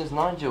 Congratulations,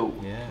 Nigel.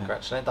 Yeah.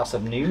 Congratulations. That's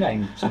a new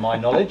name to my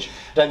knowledge.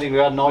 Don't think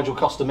we've had Nigel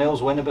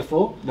Costa-Mills winner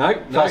before. No.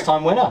 First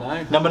time winner.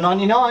 No. Number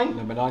 99.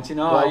 Number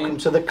 99. Welcome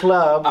to the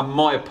club. And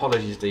my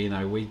apologies,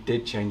 Dino. We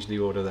did change the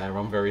order there.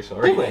 I'm very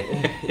sorry.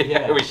 Did we?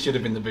 Yeah, we should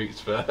have been the boots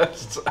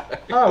first.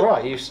 Oh,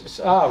 right. Right.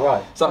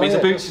 So that means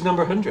the boots is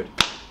number 100.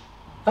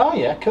 Oh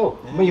yeah, cool.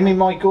 Yeah. Well, you mean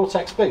my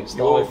Gore-Tex boots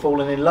that I've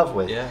fallen in love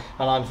with, and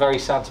I'm very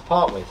sad to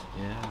part with.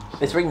 Yeah.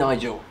 Let's ring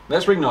Nigel.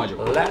 Let's ring Nigel.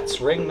 Let's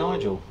ring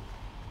Nigel.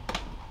 Do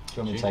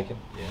you want me to take him?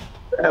 Yeah.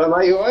 Hello,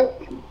 mate. You alright?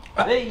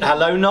 Hey.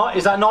 Hello,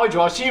 Is that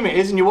Nigel? I assume it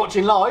is, and you're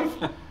watching live.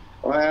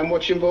 I am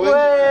watching, boys.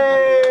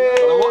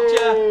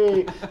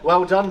 Hey!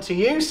 Well done to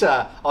you,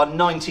 sir. Our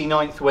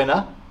 99th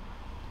winner.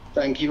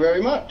 Thank you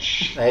very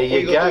much. There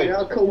you go.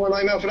 I'll call my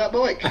name out for that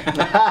bike.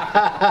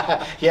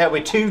 Yeah,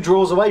 we're 2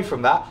 draws away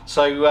from that,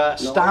 so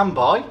stand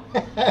by.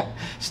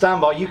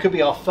 Stand by. You could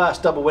be our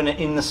first double winner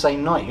in the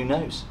same night. Who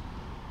knows?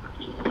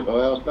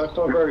 Well, first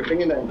time for everything,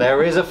 isn't it?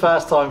 There is a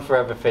first time for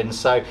everything,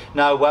 so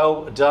no,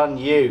 well done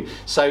you.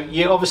 So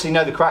you obviously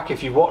know the crack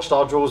if you've watched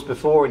our draws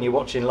before and you're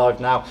watching live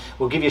now.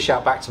 We'll give you a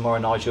shout back tomorrow,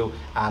 Nigel,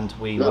 and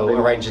we will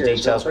arrange the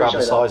details, grab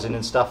the sizing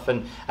and stuff,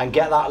 and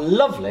get that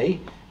lovely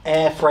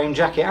airframe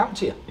jacket out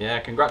to you. Yeah,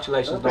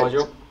 congratulations,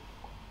 Nigel.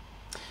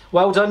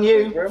 Well done, Thank you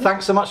you. very much.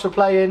 Thanks so much for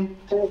playing.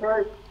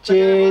 Cheers.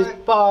 Cheers. Okay,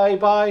 Bye.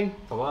 Bye.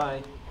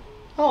 Bye-bye.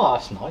 Oh,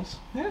 that's nice.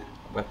 Yeah.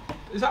 Well,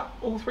 is that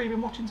all three you've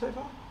been watching so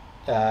far?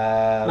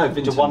 No,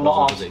 Vincent the one not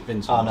wasn't, on. was he?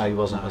 Vincent Oh no, he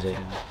wasn't, was he?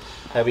 yeah.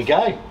 There we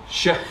go.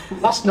 Sure.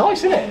 That's nice,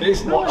 isn't it?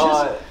 It's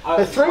nice.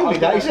 They threw me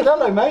there. He said,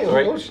 "Hello, mate."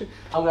 Right. Oh, shit.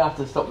 I'm gonna have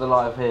to stop the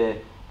live here.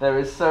 There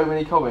is so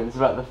many comments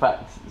about the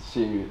fact,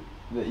 Stu,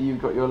 that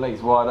you've got your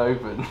legs wide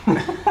open.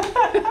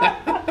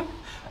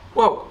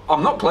 Well,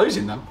 I'm not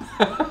closing them.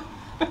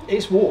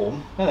 It's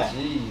warm, isn't it?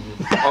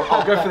 Jesus.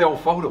 I'll go for the old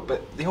fold-up,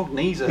 but the old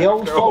knees are... The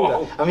old after a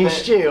while. folder. I mean,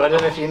 Stu, I don't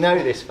know if you know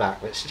this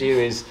fact, but Stu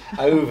is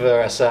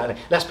over a certain...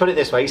 Let's put it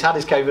this way, he's had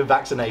his COVID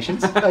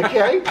vaccinations,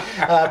 okay?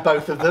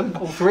 Both of them,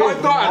 all three of I've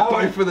them not had now.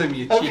 both of them,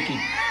 you cheeky...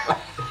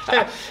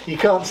 You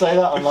can't say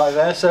that on live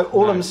there. So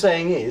all I'm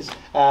saying is,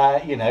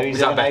 you know, he's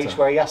Is that at an age better?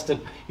 where he has to,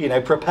 you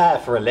know, prepare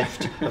for a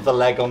lift of the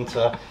leg onto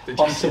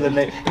the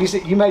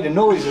knee. You made a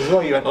noise as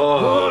well. You went.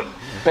 Oh,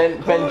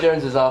 Ben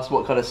Jones has asked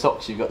what kind of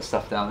socks you've got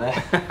stuffed down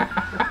there.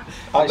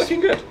 looking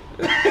good.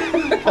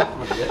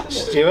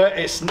 Stuart,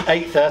 it's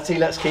 8:30.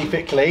 Let's keep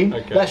it clean.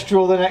 Okay. Let's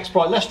draw the next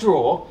prize. Let's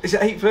draw. Is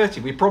it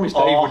 8:30? We promised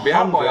Dave would be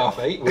out by 100th. half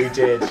 8. We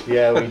did.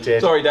 Yeah, we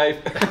did. Sorry,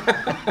 Dave.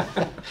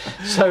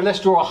 So let's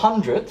draw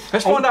 100th.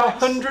 Let's find our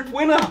Apex. 100th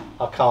winner.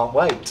 I can't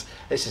wait.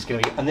 This is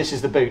going to be, and this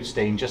is the boots,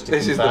 Dean. Just to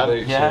This is the confirm.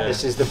 boots, yeah.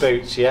 This is the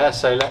boots. Yeah.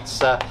 So let's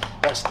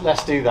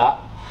do that.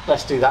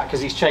 Let's do that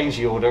because he's changed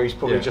the order. He's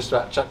probably Yeah. just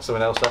about to chuck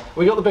someone else up.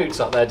 We got the boots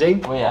up there,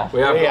 Dean. Oh yeah.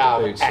 We have We got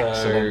have. the boots.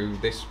 Excellent.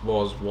 So this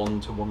was 1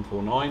 to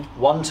 149.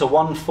 1 to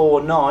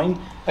 149.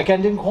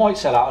 Again, didn't quite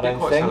sell out. I Didn't don't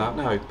quite think. sell out,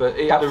 no, but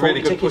it had a About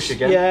really 40 good push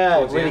tickets. again. Yeah,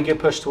 towards the really end. good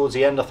push towards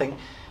the end. I think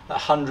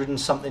 100 and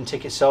something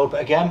tickets sold.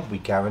 But again, we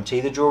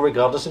guarantee the draw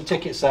regardless of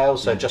ticket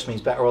sales. So it just means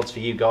better odds for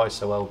you guys.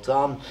 So well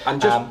done. And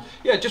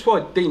just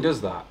while Dean does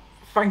that,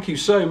 thank you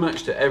so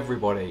much to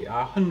everybody.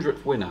 Our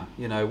 100th winner.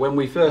 You know, when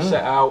we first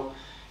set out,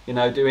 you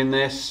know, doing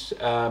this,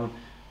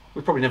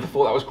 we probably never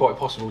thought that was quite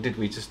possible, did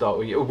we? To start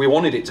with, we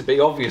wanted it to be,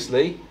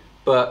 obviously,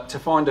 but to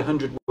find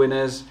 100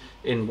 winners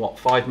in what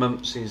 5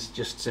 months is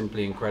just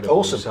simply incredible.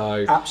 Awesome.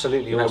 So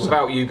Absolutely you know, awesome.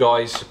 without you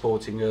guys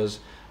supporting us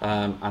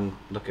and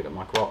looking at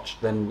my crotch,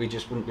 then we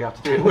just wouldn't be able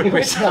to do it, we would we?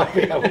 would not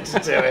be able to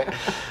do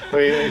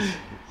it.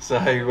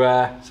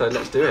 So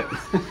let's do it.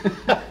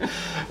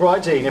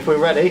 Right, Dean, if we're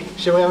ready,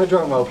 shall we have a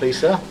drum roll, please,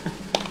 sir?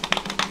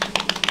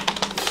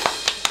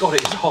 God,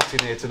 it is hot in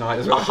here tonight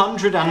as well.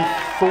 140.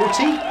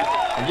 140.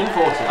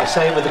 I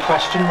say it with a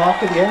question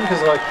mark at the end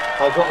because I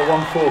got the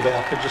 1-4 bit.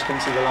 I just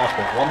couldn't see the last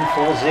bit.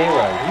 140.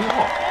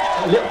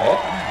 A little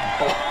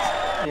bit.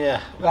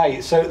 Yeah.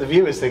 Right. So the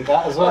viewers think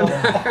that as well.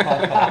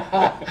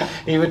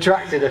 He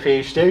retracted a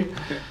few, Stu.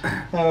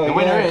 The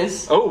winner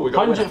is We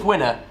got a 100th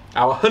winner.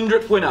 Our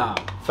 100th winner.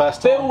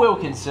 First Phil time.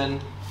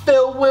 Wilkinson.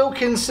 Phil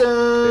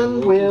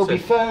Wilkinson. We'll be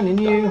phoning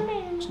you.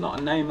 It's not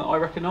a name that I I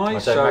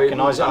recognise. don't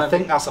recognise it. I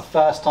think that's a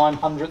first time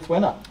 100th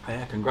winner.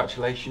 Yeah,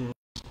 congratulations.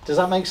 Does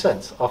that make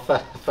sense? Our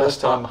first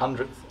time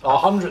 100th. Our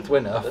 100th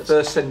winner. Our that's-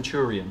 first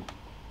centurion.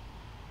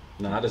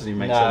 No, that doesn't even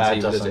make No, sense it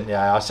either, does doesn't. it?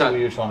 Yeah, I see what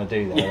you were trying to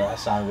do there. That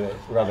sounded a bit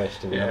rubbish,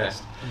 to be Yeah.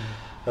 honest.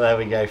 Well, there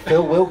we go.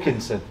 Phil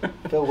Wilkinson.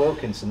 Phil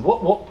Wilkinson.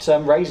 What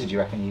razor do you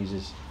reckon he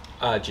uses?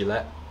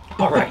 Gillette.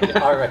 I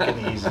reckon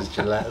he uses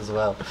Gillette as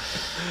well.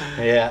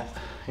 Yeah.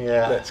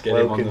 Let's get him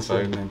on the Wilkinson.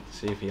 phone then,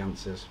 see if he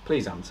answers.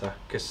 Please answer,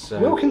 because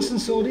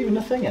Wilkinson's sword even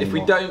a thing anymore? if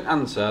we don't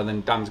answer,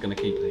 then Dan's going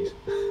to keep these.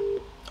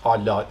 I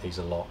like these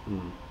a lot.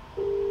 Do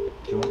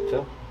you want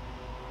Phil?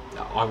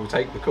 I will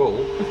take the call,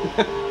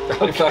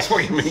 if that's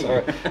what you mean.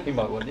 Sorry, he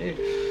might want you.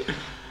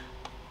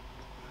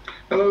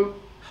 Hello.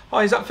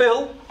 Hi, is that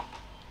Phil?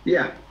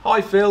 Yeah.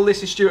 Hi Phil,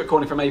 this is Stuart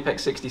calling from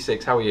Apex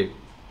 66. How are you?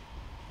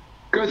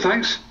 Good,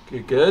 thanks.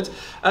 Good, good.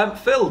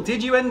 Phil,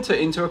 did you enter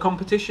into a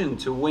competition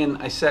to win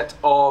a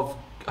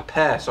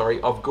pair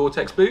of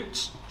Gore-Tex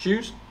boots,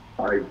 shoes?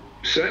 I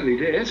certainly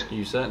did.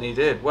 You certainly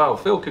did. Well,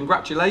 Phil,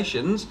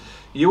 congratulations.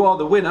 You are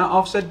the winner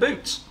of said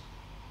boots.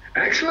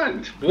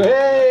 Excellent.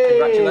 Hey!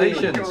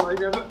 Congratulations.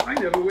 God, I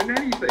never win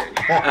anything.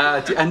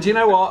 And do you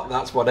know what?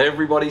 That's what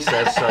everybody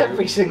says. So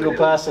Every single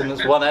person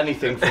that's won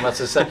anything from us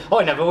has said,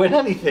 I never win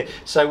anything.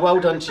 So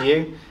well done to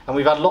you. And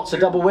we've had lots of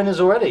double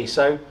winners already.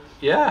 So,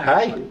 yeah.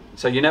 hey.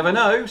 So you never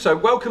know. So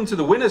welcome to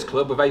the Winners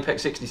Club of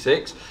Apex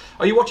 66.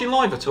 Are you watching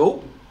live at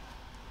all?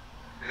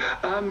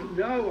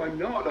 No, I'm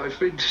not. I've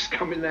been just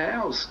coming the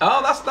house.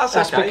 Oh, that's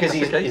okay. because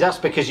that's okay. that's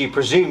because you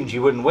presumed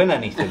you wouldn't win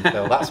anything,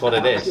 Phil. That's what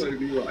it is.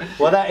 Absolutely right.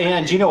 Well,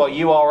 and do you know what?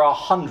 You are our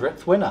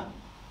 100th winner.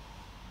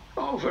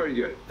 Oh, very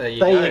good. There you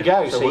There go. you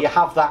go. So you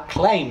have that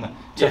claim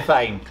to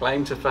fame.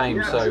 Claim to fame.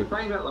 Yeah, so it's a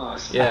pain at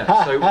last.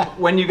 yeah. So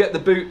when you get the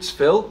boots,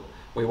 Phil,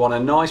 we want a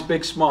nice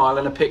big smile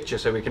and a picture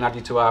so we can add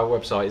you to our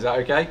website. Is that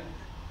okay?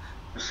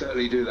 I'll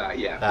certainly do that,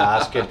 yeah.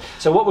 That's good.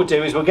 So what we'll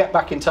do is we'll get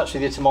back in touch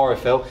with you tomorrow,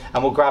 Phil,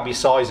 and we'll grab your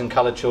size and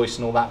colour choice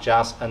and all that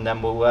jazz, and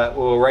then we'll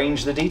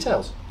arrange the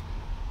details.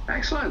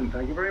 Excellent.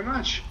 Thank you very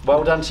much.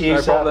 Well done to you,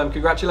 No sir. problem.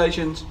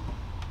 Congratulations.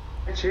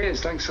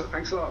 Cheers. Thanks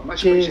a lot.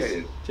 Much Cheers.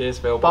 appreciated. Cheers,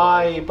 Phil.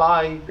 Bye,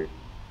 bye.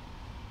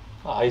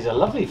 Oh, he's a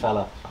lovely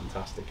fella.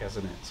 Fantastic,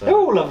 isn't it? So, They're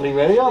all lovely,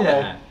 really, aren't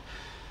yeah.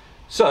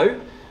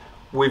 So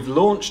we've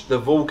launched the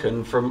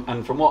Vulcan from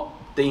what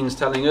Dean's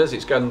telling us,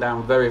 it's going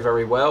down very,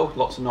 very well.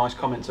 Lots of nice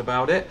comments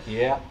about it.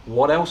 Yeah.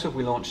 What else have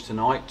we launched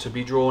tonight to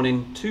be drawn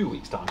in 2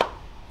 weeks' time?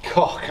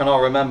 God, can I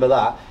remember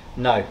that?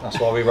 No, that's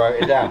why we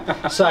wrote it down.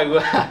 So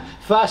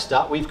first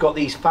up, we've got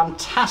these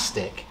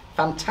fantastic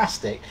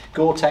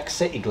Gore-Tex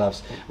City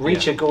gloves,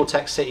 Richter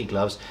Gore-Tex City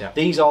gloves. Yeah.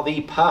 These are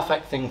the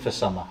perfect thing for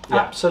summer. Yeah.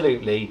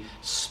 Absolutely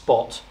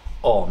spot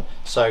on.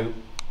 So,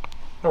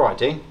 all right,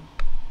 Dean.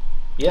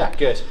 Yeah,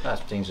 good.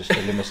 That's Dean's just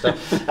fiddling with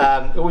stuff.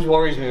 It always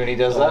worries me when he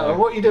does that.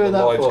 What are you doing the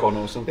that live's for? gone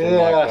or something yeah,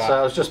 like that. so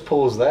I was just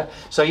paused there.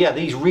 So yeah,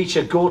 these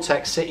Richter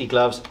Gore-Tex City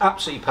gloves,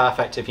 absolutely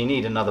perfect if you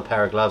need another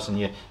pair of gloves and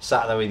you're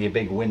sat there with your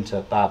big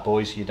winter bad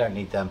boys. You don't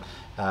need them.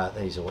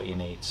 These are what you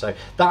need. So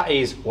that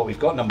is what we've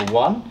got, number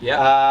one.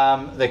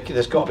 Yeah.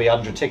 There's got to be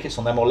 100 tickets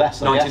on them or less.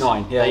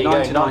 99. Yeah, there you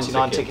 99 go.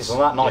 99 tickets on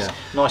that. Nice, Yeah.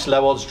 nice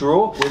low odds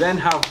draw. We then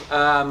have,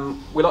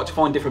 we like to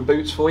find different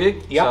boots for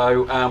you. Yep.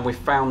 So we've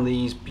found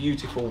these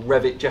beautiful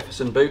Revit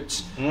Jefferson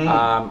boots.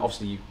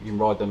 Obviously you can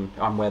ride them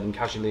and wear them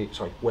casually.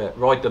 Sorry, wear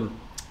them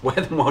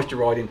whilst you're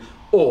riding,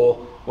 or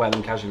wear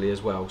them casually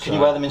as well. Can you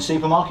wear them in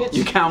supermarkets?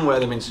 You can wear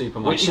them in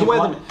supermarkets. Which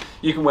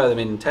You can wear them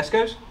in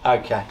Tesco's.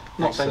 Okay.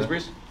 Not Excellent.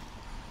 Sainsbury's.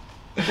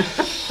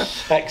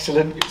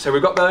 Excellent. So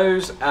we've got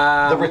those.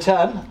 The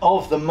return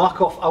of the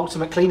Muck-Off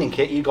Ultimate Cleaning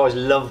Kit. You guys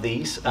love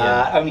these.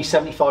 Yeah. Only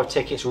 75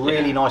 tickets.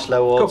 Really nice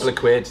low odds. Couple of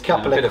quid.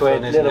 Couple of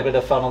quid. Little bit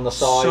of fun on the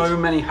side. So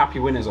many happy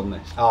winners on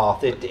this. Oh,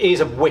 it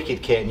is a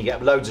wicked kit, and you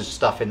get loads of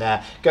stuff in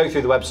there. Go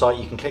through the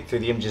website. You can click through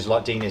the images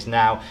like Dean is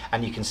now,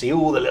 and you can see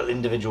all the little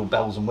individual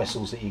bells and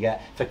whistles that you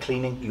get for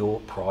cleaning your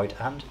pride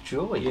and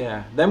joy.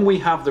 Yeah. Then we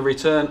have the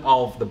return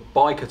of the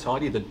Biker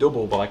Tidy, the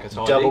double Biker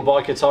Tidy. Double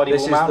Biker Tidy,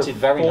 This all is mounted. the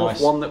Very fourth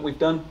nice. one that we've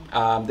done.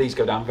 These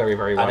go down very,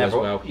 very well And as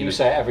well. you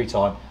say it every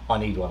time. I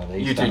need one of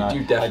these. You do. don't I?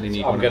 You definitely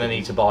need one I'm of going to these.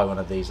 need to buy one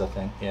of these, I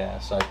think. Yeah.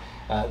 So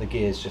the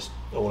gear's just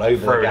all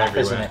over Thrown the gap,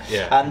 isn't everywhere. it?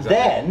 Yeah, and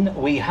exactly. then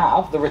we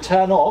have the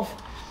return of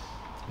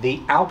the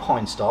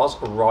Alpine Stars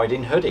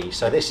riding hoodie.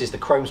 So this is the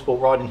Chrome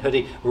Sport riding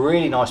hoodie.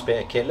 Really nice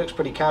bit of kit. Looks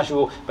pretty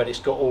casual, but it's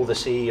got all the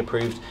CE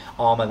approved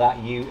armour that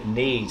you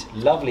need.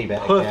 Lovely bit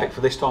of kit. Perfect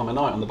for this time of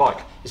night on the bike.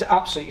 It's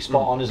absolutely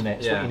spot on, isn't it?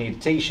 It's Yeah. what you need. A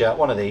t-shirt,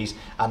 one of these,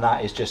 and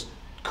that is just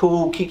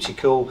cool, keeps you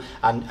cool,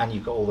 and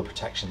you've got all the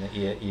protection that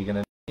you're going to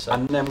need. So.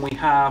 And then we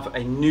have a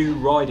new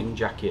riding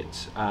jacket.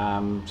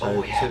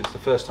 So it's the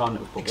first time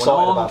that we've put Excited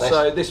one on. about this.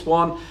 So this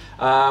one,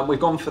 we've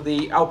gone for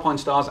the Alpine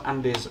Stars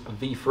Andes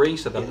V3,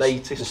 so the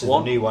latest this is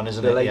one. the new one,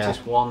 isn't the it? The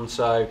latest one.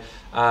 So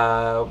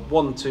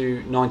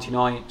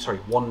 199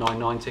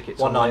 tickets.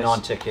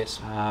 199 tickets.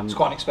 It's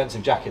quite an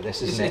expensive jacket,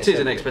 this, isn't it? It is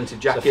an expensive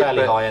jacket. It's a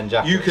fairly but high-end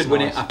jacket. You could It's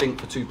win nice. it, I think,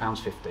 for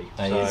 £2.50.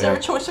 There you Is go. there a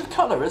choice of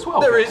colour as well?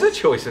 There is a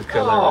choice of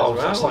colour Oh, as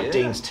well. that's like yeah.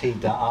 Dean's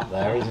teed that up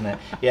there, isn't it?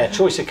 Yeah,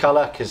 choice of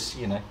colour, because,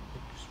 you know,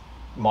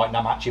 might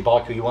not match your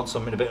bike, or you want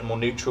something a bit more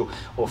neutral,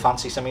 or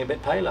fancy something a bit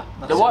paler.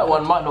 The white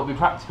one might not be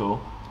practical,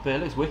 but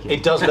it looks wicked.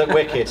 It does look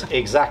wicked,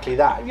 exactly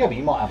that. Yeah, but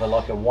you might have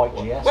like a white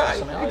GS or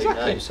something.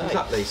 Exactly,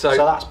 exactly. So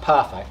that's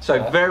perfect.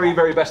 So very,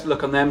 very best of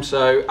luck on them.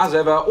 So as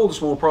ever, all the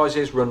small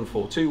prizes run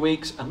for 2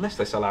 weeks, unless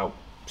they sell out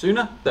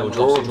sooner. Then we'll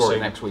draw them it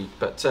next week.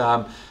 But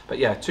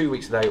yeah, 2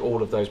 weeks today,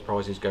 all of those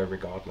prizes go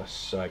regardless.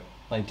 So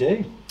They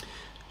do.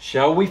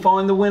 shall we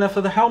find the winner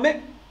for the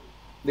helmet?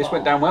 This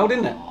went down well,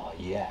 didn't it? Oh,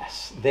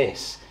 yes.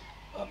 This.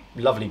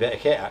 Lovely bit of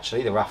kit,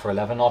 actually, the RAPHA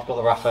 11. I've got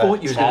the RAPHA I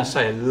thought you were 10. going to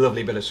say a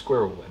lovely bit of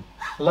squirrel then.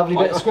 Lovely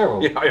bit of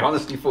squirrel? Yeah, I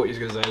honestly thought you were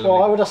going to say a lovely Well,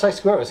 why would I say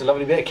squirrel? It's a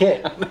lovely bit of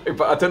kit. No,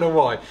 but I don't know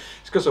why. It's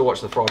because I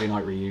watched the Friday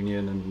night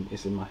reunion and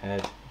it's in my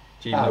head.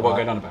 Do you know what I'm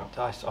going on about?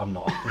 I'm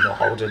not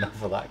old enough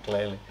for that,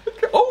 clearly.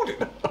 Old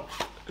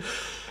enough.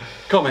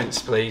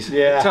 Comments, please.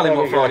 Yeah, Tell him there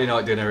what we go. Friday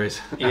night dinner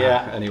is.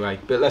 Yeah. Anyway,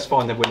 but let's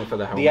find the winner for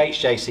the helmet. The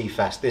HJC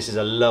Fest. This is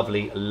a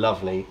lovely,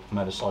 lovely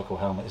motorcycle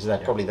helmet. This is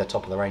probably the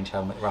top of the range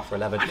helmet, the RAPHA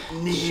 11.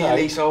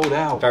 Nearly sold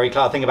out. Very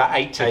clear. I think about 8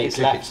 8 tickets tickets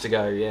left to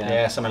go, yeah.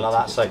 Yeah, something like 8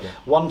 that. So tickets to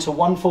go. 1 to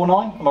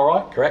 149. Am I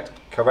right? Correct.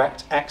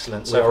 Correct.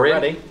 Excellent. We So are we're in.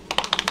 ready.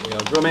 We are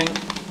drumming. Can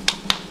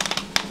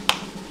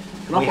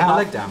I We put my have-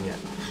 leg down yet?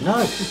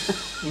 No.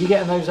 You're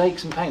getting those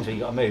aches and pains where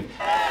you got to move.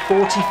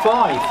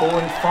 45. 4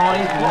 and 5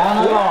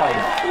 man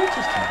alive.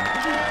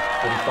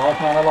 45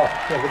 man alive.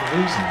 Yeah, but the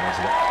reason there's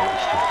a lot of 40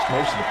 strips,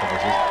 most of the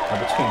prizes are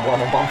between 1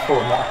 and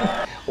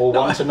 149 or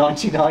 1 to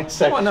 99.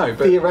 So Well, no,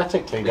 but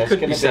theoretically, there's could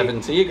going be to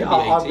 70, it could be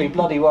I'd 80. be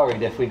bloody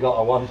worried if we got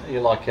a one,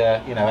 like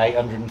a,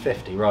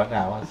 850 right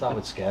now. That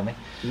would scare me.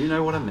 You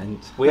know what I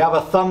meant. We have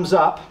a thumbs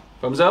up.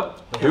 Thumbs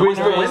up. Who is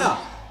the winner?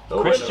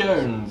 Chris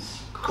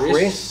Jones.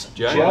 Chris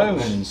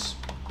Jones.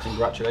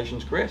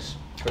 Congratulations, Chris.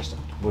 Tristan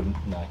wouldn't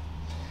know.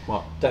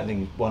 What? Don't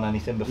think you've won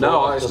anything before.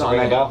 No, it's Doesn't not a ring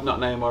a name, bell. not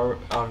a name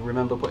I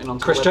remember putting on.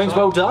 Chris Jones,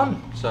 well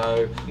done.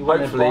 So You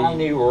won a brand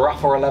hopefully, new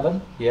RAPHA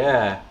 11.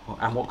 yeah.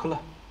 And what colour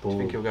do you Ooh.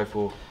 think he'll go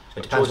for?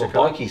 It depends Choice what of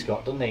colour? bike he's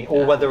got, doesn't he?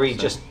 Or Yeah, whether he so.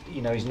 just,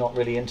 he's not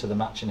really into the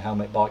matching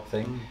helmet bike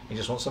thing. He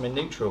just wants something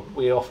neutral.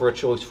 We offer a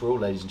choice for all,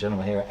 ladies and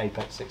gentlemen, here at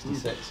Apex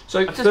 66. So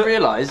I've just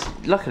realised,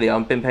 luckily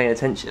I've been paying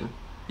attention,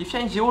 you've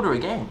changed the order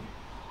again.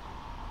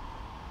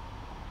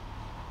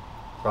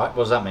 Right,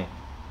 what does that mean?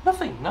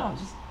 Nothing, no,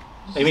 just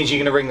It means you're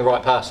going to ring the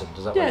right person,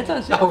 does that Yeah, mean? it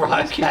does. Yeah. Oh,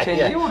 right, okay.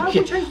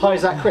 Yeah. Hi,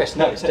 is that Chris?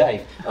 No, it's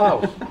Dave.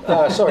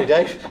 Oh, sorry,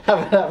 Dave.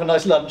 Have a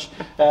nice lunch.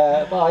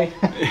 Bye.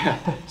 Yeah.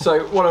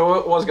 So what I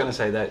was going to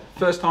say there,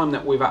 first time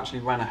that we've actually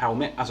ran a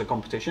helmet as a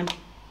competition.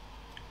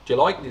 Do you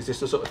like? Is this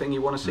the sort of thing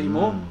you want to see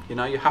more? You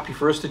know, you're happy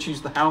for us to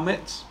choose the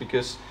helmets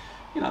because,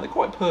 you know, they're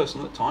quite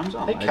personal at times,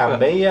 aren't they? They can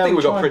be, yeah. I think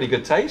we've got pretty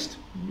good taste.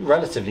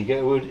 Relatively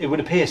good. It would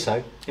appear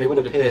so. It would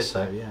appear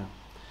so, yeah.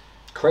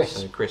 Chris.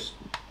 So Chris.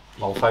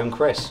 I'll phone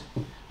Chris.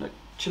 No,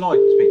 shall I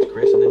speak to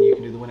Chris and then you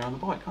can do the winner on the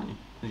bike, can't you?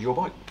 It's your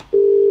bike.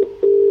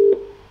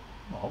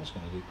 Oh, I was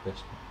going to do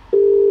Chris.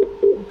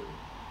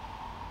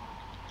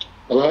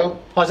 Hello?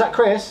 Hi, is that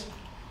Chris?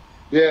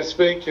 Yeah,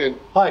 speaking.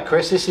 Hi,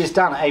 Chris. This is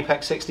Dan at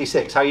Apex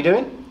 66. How are you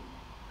doing?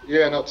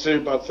 Yeah, not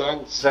too bad,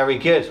 thanks. Very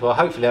good. Well,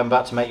 hopefully I'm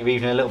about to make your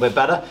evening a little bit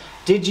better.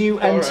 Did you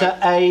enter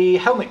a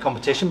helmet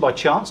competition by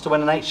chance to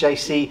win an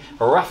HJC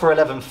RAPHA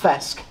 11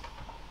 Fesk?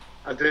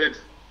 I did.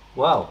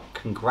 Well,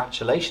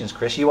 congratulations,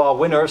 Chris. You are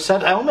winner of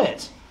said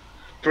helmet.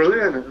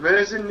 Brilliant,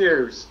 amazing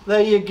news.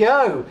 There you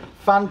go.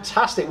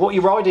 Fantastic. What are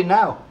you riding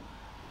now?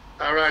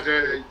 I ride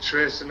a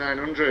Tracer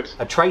 900.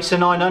 A Tracer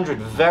 900.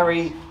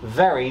 Very,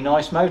 very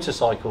nice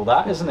motorcycle,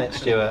 that, isn't it,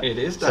 Stuart? It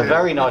is. It's a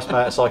very nice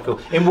motorcycle.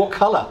 In what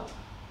colour?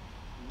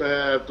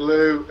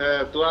 Blue,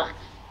 black.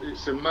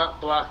 It's a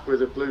matte black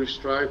with a blue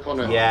stripe on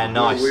it. Yeah, blue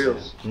nice.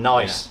 wheels.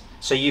 Nice. Yeah.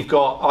 So you've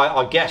got,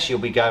 I guess you'll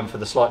be going for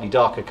the slightly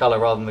darker colour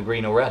rather than the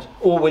green or red.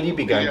 Or will you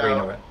be going green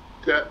or red?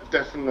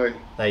 Definitely.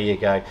 There you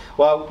go.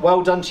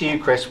 Well done to you,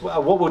 Chris.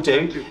 What we'll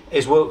do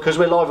is because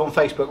we're live on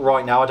Facebook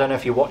right now. I don't know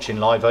if you're watching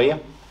live, are you?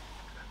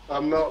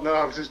 I'm not, no,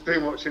 I've just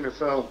been watching a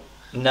film.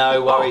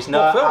 No worries,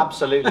 no,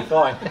 absolutely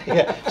fine.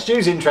 Yeah.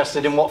 Stu's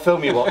interested in what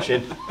film you're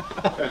watching.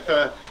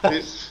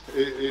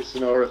 It's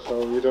an horror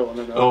film, you don't want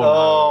to know.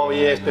 Oh,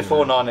 yes,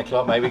 before 9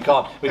 o'clock, mate. We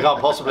can't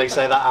possibly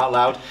say that out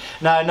loud.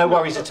 No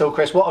worries at all,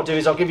 Chris. What I'll do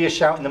is I'll give you a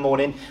shout in the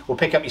morning. We'll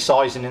pick up your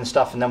sizing and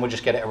stuff, and then we'll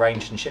just get it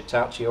arranged and shipped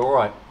out to you. All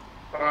right.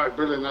 All right,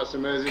 brilliant. That's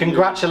amazing.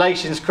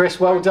 Congratulations, Chris.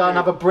 Well done.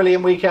 Have a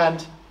brilliant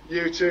weekend.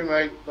 You too,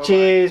 mate. Bye-bye.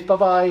 Cheers.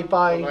 Bye-bye.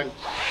 Bye.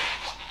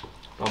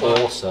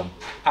 Bye-bye. Awesome.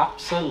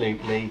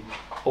 Absolutely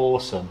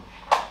awesome.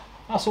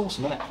 That's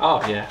awesome, isn't it?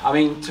 Oh yeah. I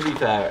mean, to be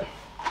fair,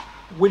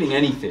 winning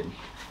anything,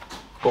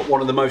 but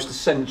one of the most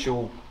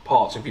essential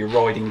parts of your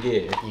riding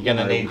gear. You're going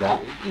to need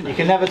that. You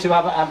can never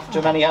have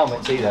too many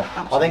helmets either.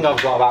 Absolutely. I think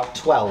I've got about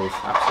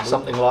 12,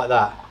 something like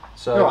that.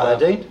 So, you're right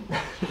there, Dean.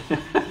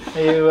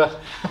 Are you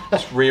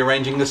just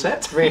rearranging the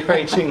set?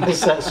 Rearranging the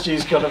set.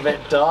 Stu's got a bit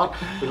dark.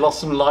 We lost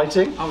some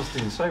lighting. I was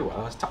doing so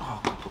well. I was I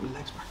put my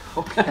legs back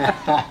up.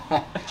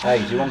 Hey,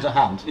 do you want a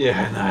hand?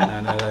 Yeah,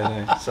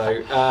 no.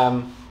 So,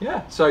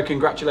 yeah. So,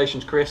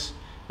 congratulations, Chris.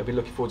 I'll be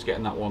looking forward to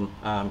getting that one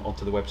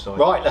onto the website.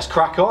 Right, let's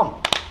crack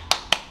on.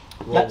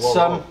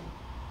 Whoa.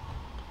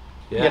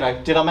 You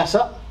know, did I mess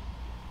up?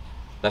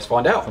 Let's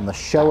find out. From the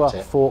shower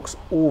forks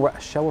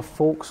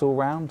all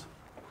round.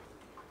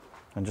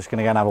 I'm just going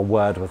to go and have a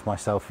word with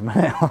myself a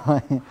minute.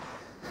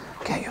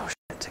 Get your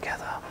shit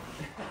together.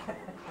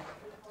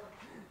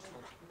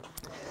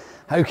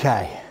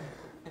 Okay.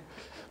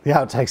 The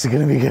outtakes are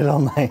going to be good,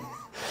 aren't they?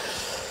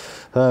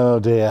 Oh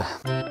dear.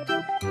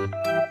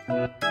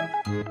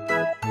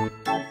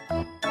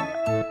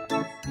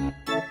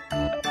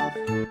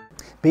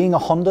 Being a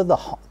Honda, the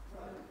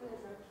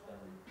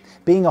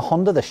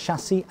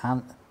chassis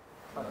and...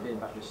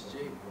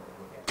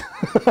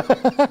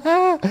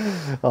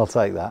 I'll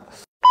take that.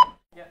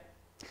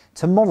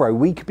 Tomorrow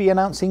we could be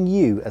announcing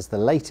you as the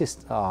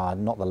latest,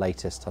 not the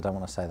latest, I don't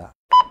want to say that.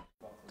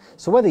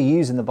 So whether you're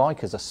using the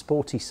bike as a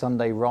sporty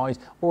Sunday ride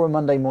or a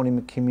Monday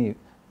morning commute.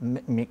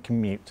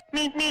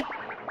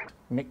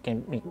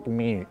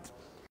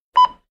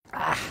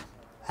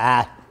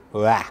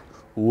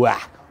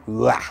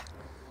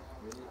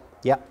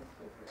 Yep.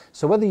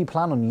 So whether you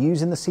plan on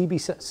using the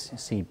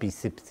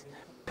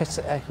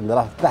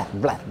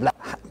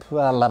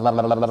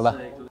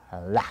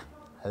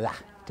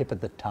tip of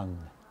the tongue.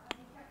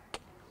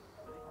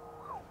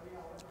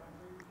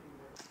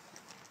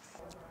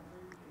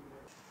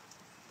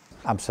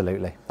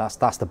 Absolutely,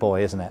 that's the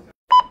boy, isn't it?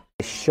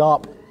 It's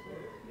sharp.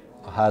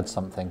 I heard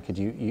something.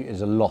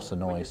 There's a lot of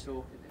noise.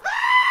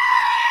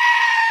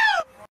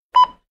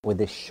 With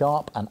this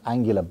sharp and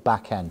angular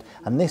back end,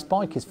 and this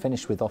bike is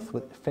finished off.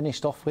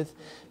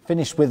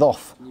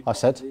 I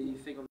said.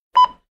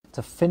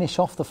 To finish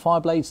off the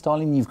Fireblade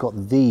styling, you've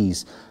got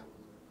these.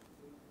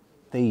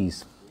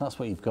 That's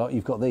what you've got.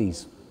 You've got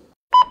these.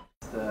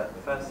 It's the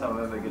first time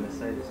I'm ever going to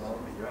say this to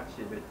me. You're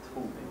actually a bit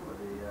tall for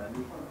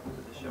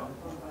the shot.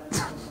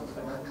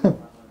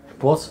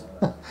 What?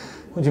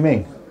 What do you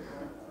mean?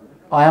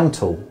 I am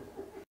tall.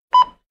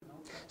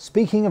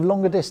 Speaking of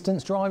longer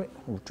distance driving.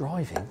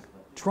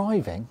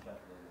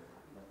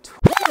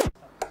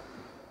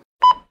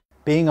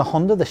 Being a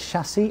Honda, the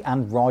chassis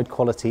and ride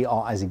quality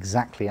are as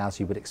exactly as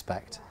you would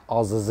expect.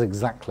 Ours is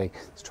exactly.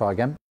 Let's try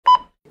again.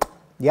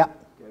 Yep.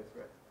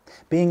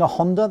 Being a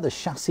Honda, the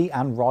chassis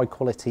and ride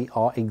quality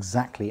are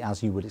exactly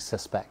as you would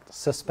expect.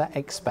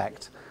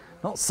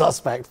 Not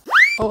suspect.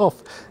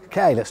 Off.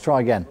 Okay, let's try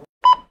again.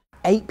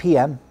 8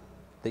 p.m.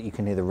 that you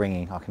can hear the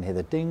ringing. I can hear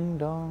the ding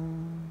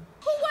dong.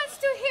 Who wants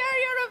to hear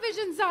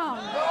Eurovision song?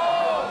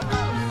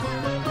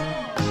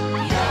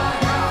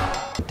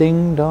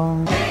 Ding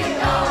dong.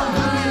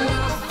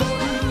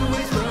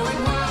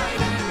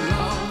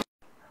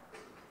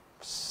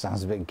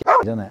 Sounds a bit gay,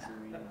 doesn't it?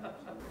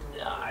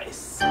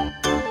 Nice.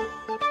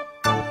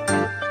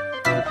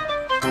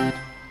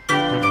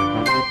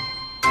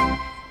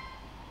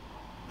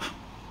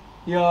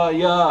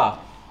 Yeah.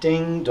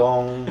 Ding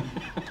dong.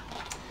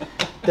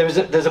 There's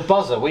a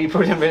buzzer. What you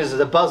probably didn't realise is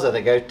a buzzer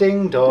that goes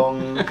ding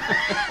dong,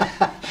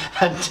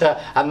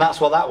 and that's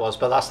what that was.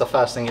 But that's the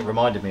first thing it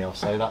reminded me of.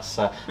 So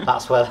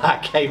that's where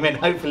that came in.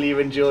 Hopefully you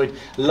enjoyed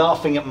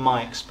laughing at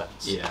my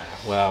expense. Yeah.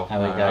 Well, there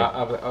we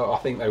go. I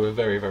think they were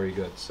very, very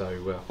good.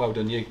 So well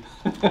done, you.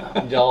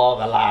 Oh,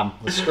 the lamb,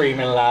 the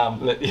screaming lamb.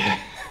 Yeah.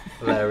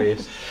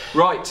 Hilarious.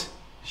 Right.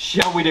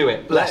 Shall we do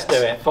it? Let's do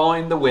it.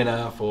 Find the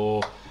winner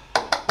for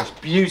this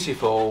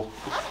beautiful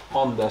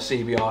Honda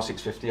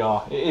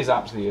CBR650R. It is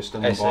absolutely a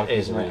stunning bike. It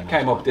is isn't really it? nice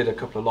Came up, bike. did a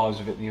couple of lives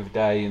of it the other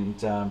day,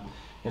 and I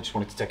just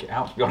wanted to take it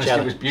out. To be honest,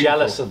 it was beautiful.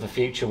 Jealous of the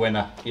future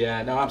winner.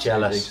 Yeah, no,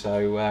 absolutely. Jealous.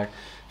 So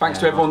thanks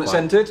to everyone that's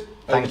entered.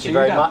 Thank you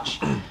very Dan. much.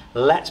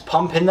 Let's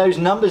pump in those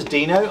numbers,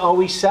 Dino. Are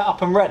we set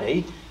up and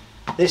ready?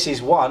 This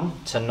is 1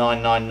 to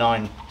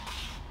 999.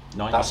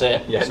 That's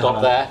it. Yeah,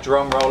 Stop there.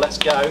 Drum roll. Let's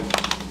go.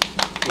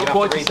 You're Not gonna have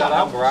quite to read set that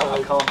out, number out. so-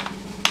 I can't.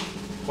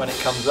 When it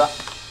comes up.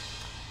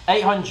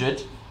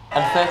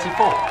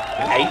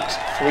 834.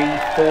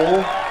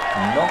 834.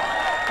 Knock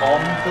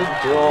on the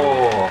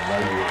door.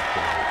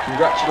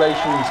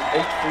 Congratulations,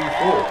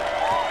 834.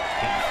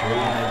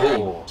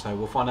 834. So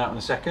we'll find out in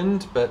a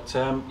second, but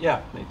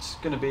yeah, it's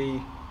going to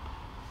be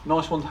a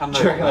nice one to hand Do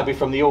over. you reckon that'll be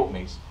from the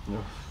Orkneys?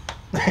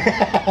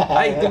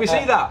 Hey, did we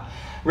see that?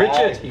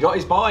 Richard, he got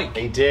his bike.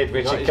 He did.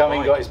 Richard his Cumming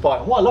bike. got his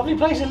bike. What a lovely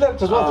place it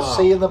looked as well. The Oh.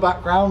 sea in the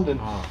background and,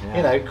 yeah.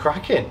 you know,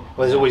 cracking.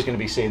 Well, there's always going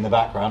to be sea in the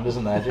background,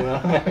 isn't there? Do you know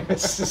what I mean?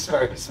 It's just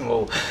very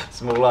small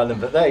island.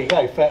 But there you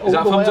go. Is that a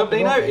thumbs up,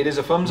 Dino? It is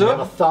a thumbs We have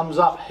a up. thumbs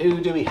up.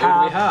 Who do we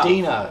have?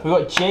 Dino. We've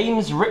got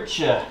James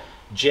Richter.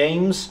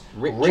 James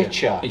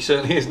Richter. He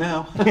certainly is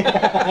now.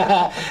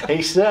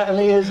 He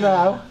certainly is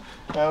now.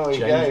 There we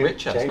James go.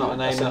 Richter. That's not a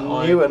name That's that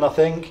I new one, I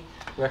think.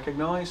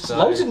 recognise. So.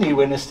 Loads of new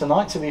winners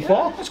tonight, to be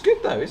fair. That's good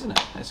though, isn't it?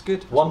 That's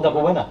good. That's One what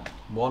double we winner. want.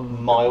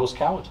 One Miles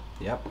Coward.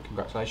 Yep.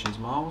 Congratulations,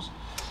 Miles.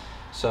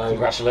 So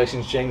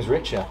Congratulations, James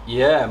Richter.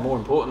 yeah, more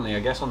importantly, I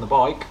guess on the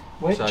bike.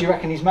 Wait, So- do you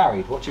reckon he's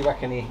married? What do you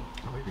reckon he...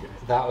 Oh, here we go.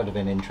 That would have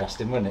been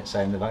interesting, wouldn't it?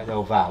 Saying the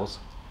old vows.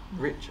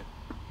 Richard.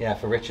 Yeah,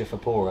 for richer, for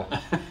poorer.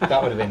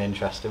 That would have been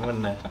interesting,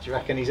 wouldn't it? Do you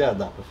reckon he's heard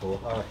that before?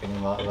 I reckon he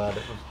might have heard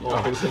it before.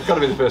 Oh, it's got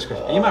to be the first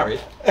question. Are you married?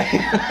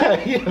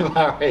 You're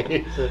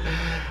married.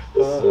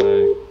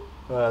 So,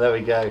 Well, there we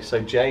go. So,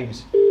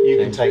 James. You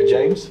can take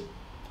James.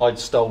 I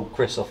stole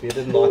Chris off you,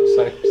 didn't I?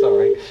 So,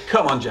 sorry.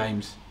 come on,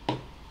 James.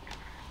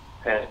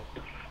 Hey.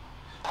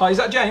 Hi, is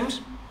that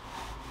James?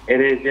 It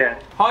is, yeah.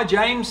 Hi,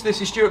 James. This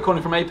is Stuart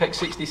calling from Apex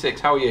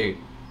 66. How are you?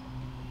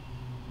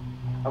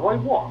 Have I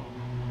what?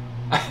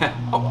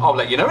 I'll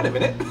let you know in a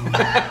minute.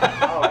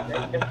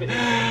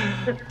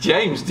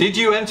 James, did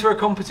you enter a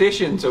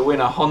competition to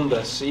win a Honda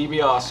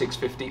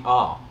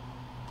CBR650R?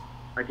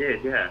 I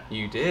did, yeah.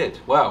 You did.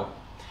 Well,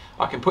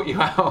 I can put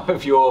you out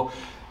of your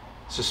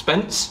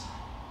suspense.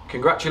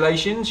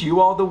 Congratulations,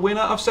 you are the winner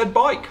of said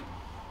bike.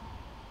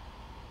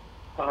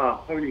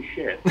 Ah, holy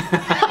shit.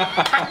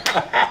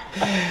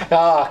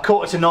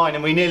 9:15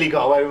 and we nearly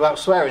got away without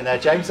swearing there,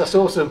 James. That's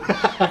awesome.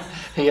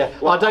 Yeah,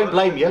 well, I don't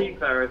blame you.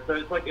 Seafarer, so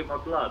it's like in my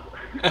blood.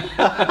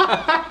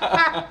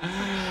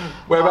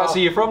 Whereabouts are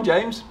you from,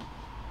 James?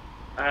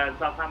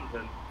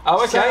 Southampton.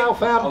 Oh, okay.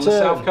 Southampton. On the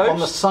south coast. On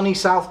the sunny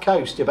south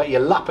coast. You bet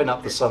you're lapping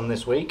up the sun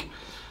this week.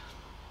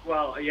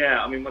 Well,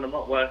 yeah, I mean, when I'm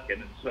not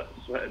working and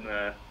sweating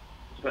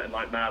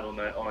like mad on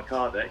a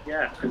car deck,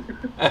 yeah.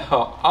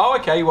 Oh,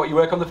 okay. What, you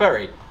work on the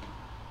ferry?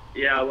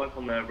 Yeah, I work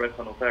on the Red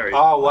Tunnel Ferry.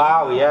 Oh,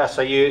 wow. Yeah,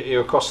 so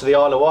you're across to the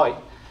Isle of Wight.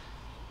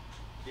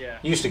 Yeah.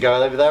 You used to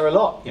go over there a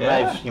lot. You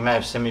Yeah. may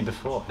have seen me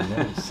before. Who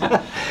knows?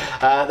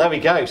 There we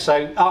go.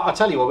 So I'll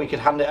tell you what, we could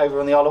hand it over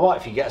on the Isle of Wight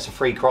if you get us a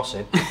free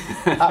crossing.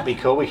 That'd be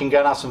cool. We can go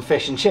and have some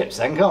fish and chips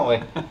then, can't we?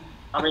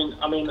 I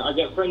mean, I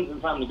get friends and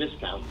family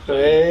discounts.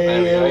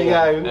 There we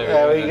go.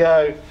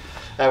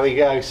 There we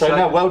go. So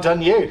no, well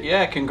done you.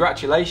 Yeah,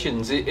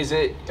 congratulations. Is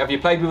it? Have you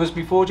played with us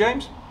before,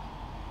 James?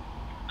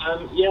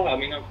 Yeah, I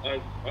mean,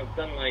 I've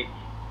done like,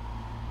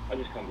 I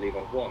just can't believe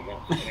I've won.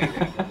 That's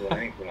amazing. I've never won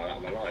anything like that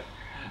in my life.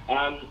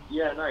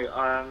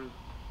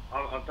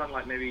 I've done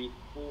like maybe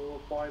 4 or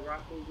 5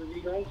 raffles with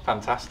you guys.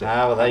 Fantastic.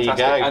 Ah, well, there you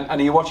Fantastic. go.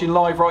 And are you watching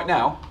live right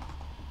now?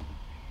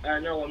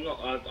 No, I'm not.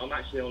 I'm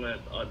actually on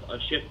a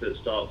shift that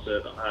starts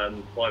at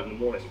 5 in the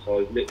morning, so I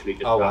was literally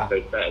just Oh, about wow. to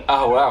go to bed.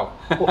 Oh, wow.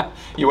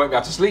 You won't be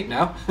able to sleep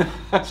now.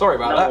 Sorry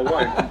about No,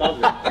 that. I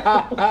won't.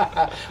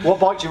 Does What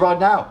bike do you ride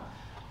now?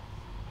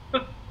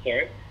 it?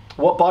 Sorry.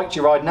 What bike do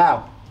you ride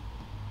now?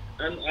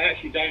 I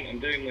actually don't. I'm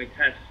doing my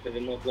test for the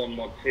Mod 1,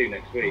 Mod 2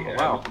 next week. Oh,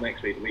 wow. Not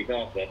next week, the week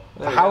after.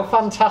 How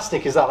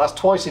fantastic is that? That's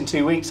twice in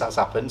 2 weeks that's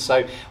happened.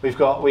 So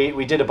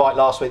we did a bike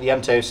last week, the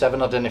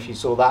MT-07. I don't know if you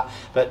saw that,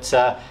 but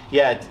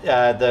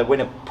the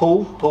winner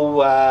Paul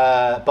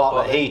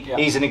Bartlett,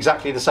 he's in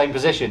exactly the same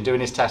position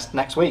doing his test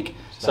next week.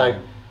 So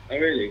oh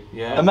really?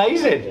 Yeah,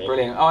 amazing,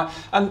 brilliant.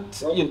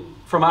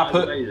 From our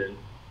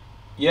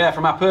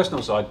from our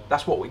personal side,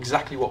 that's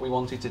exactly what we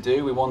wanted to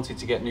do. We wanted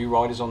to get new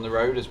riders on the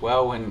road as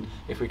well, and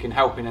if we can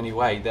help in any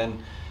way,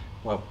 then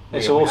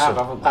it's we awesome,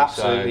 haven't we?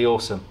 absolutely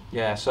awesome.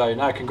 Yeah, so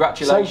no,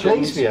 congratulations. So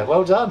pleased for you,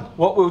 well done.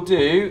 What we'll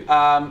do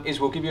is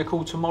we'll give you a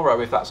call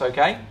tomorrow if that's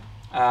okay,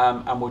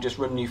 and we'll just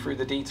run you through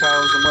the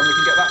details and when we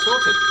can get that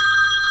sorted.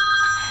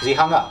 Has he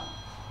hung up?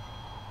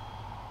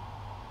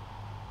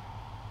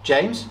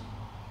 James?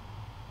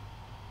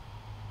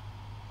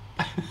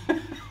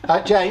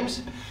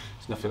 James?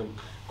 It's nothing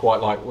quite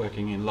like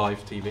working in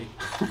live TV.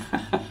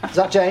 Is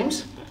that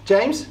James?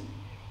 James?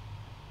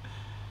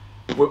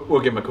 We'll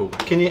give him a call.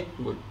 Can you?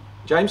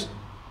 James?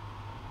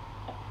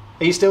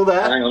 Are you still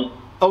there? Hang on.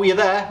 Oh, you're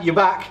there. You're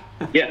back.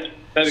 Yeah.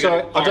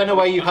 Sorry, I don't know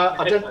where you heard.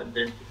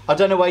 I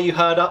don't know where you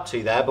heard up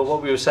to there, but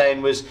what we were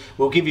saying was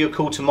we'll give you a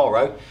call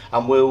tomorrow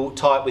and we'll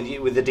tie up with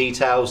you with the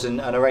details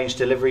and arrange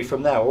delivery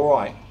from there. All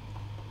right.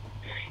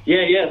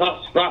 Yeah.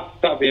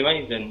 That'd be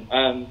amazing.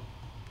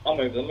 I'm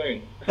over the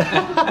moon.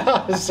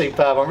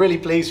 Superb. I'm really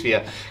pleased for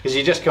you because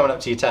you're just coming up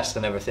to your test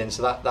and everything,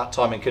 so that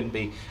timing couldn't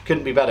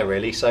be better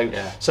really. So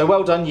so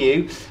well done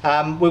you.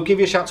 We'll give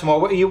you a shout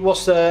tomorrow.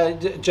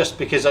 Just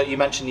because you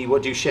mentioned you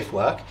would do shift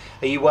work,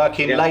 are you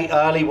working late,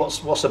 early?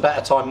 What's a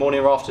better time,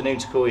 morning or afternoon,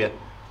 to call you?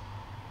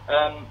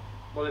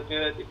 Well, if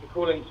you're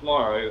calling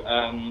tomorrow,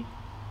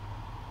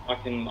 I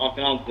can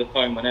answer the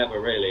phone whenever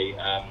really.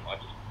 I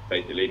just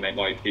basically make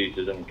my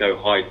excuses and go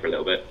hide for a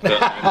little bit.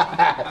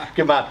 But,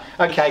 good man.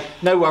 Okay,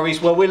 no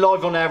worries. Well, we're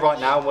live on air right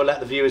now and we'll let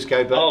the viewers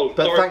go. But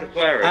sorry for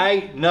swearing.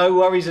 Hey, no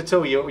worries at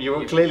all.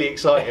 You're clearly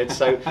excited,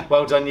 so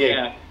well done you.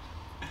 Yeah.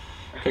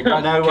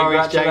 No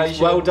worries, James.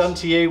 Well done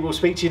to you. We'll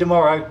speak to you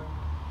tomorrow.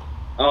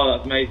 Oh,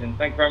 that's amazing.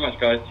 Thank you very much,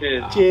 guys.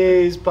 Cheers.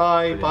 Cheers.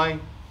 Bye.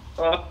 Brilliant.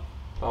 Bye.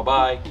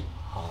 Bye-bye.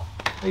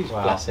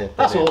 Bless it.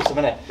 That's awesome,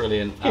 isn't it?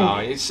 Brilliant. You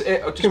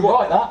can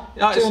write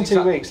that. 2 in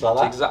 2 weeks like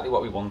that. It's exactly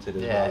what we wanted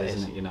as well,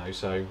 isn't it? You know,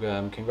 so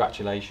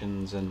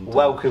congratulations and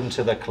welcome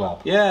to the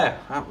club. Yeah,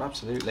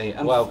 absolutely.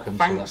 And welcome.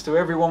 Thanks to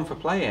everyone for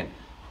playing.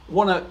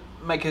 Want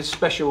to make a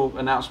special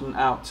announcement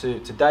out to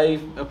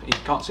Dave. You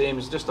can't see him;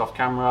 he's just off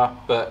camera,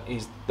 but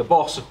he's the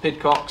boss of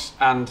Pidcocks,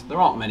 and there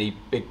aren't many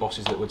big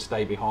bosses that would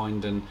stay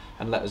behind and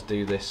let us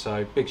do this.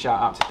 So big shout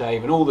out to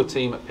Dave and all the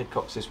team at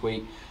Pidcocks this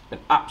week. Been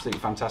absolutely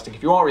fantastic.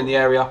 If you are in the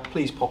area,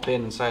 please pop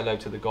in and say hello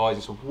to the guys.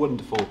 It's a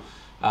wonderful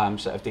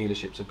set of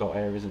dealerships have got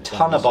here, isn't it?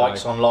 Ton of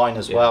bikes online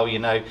as well. You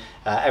know,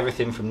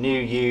 everything from new,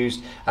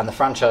 used, and the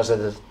franchises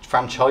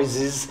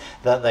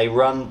that they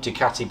run: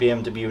 Ducati,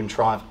 BMW, and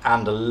Triumph,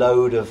 and a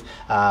load of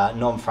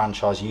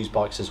non-franchise used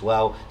bikes as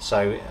well.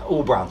 So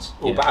all brands,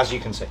 as you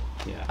can see.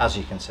 Yeah. As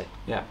you can see.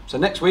 Yeah. So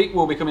next week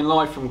we'll be coming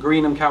live from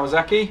Gaerne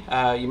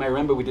Kawasaki. You may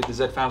remember we did the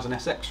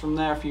Z1000SX from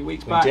there a few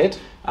weeks back. We did.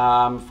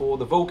 For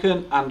the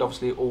Vulcan and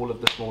obviously all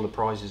of the smaller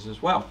prizes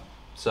as well.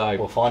 So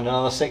we'll find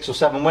another 6 or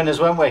 7 winners,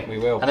 won't we? We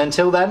will. And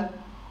until then,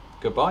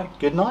 goodbye.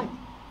 Good night.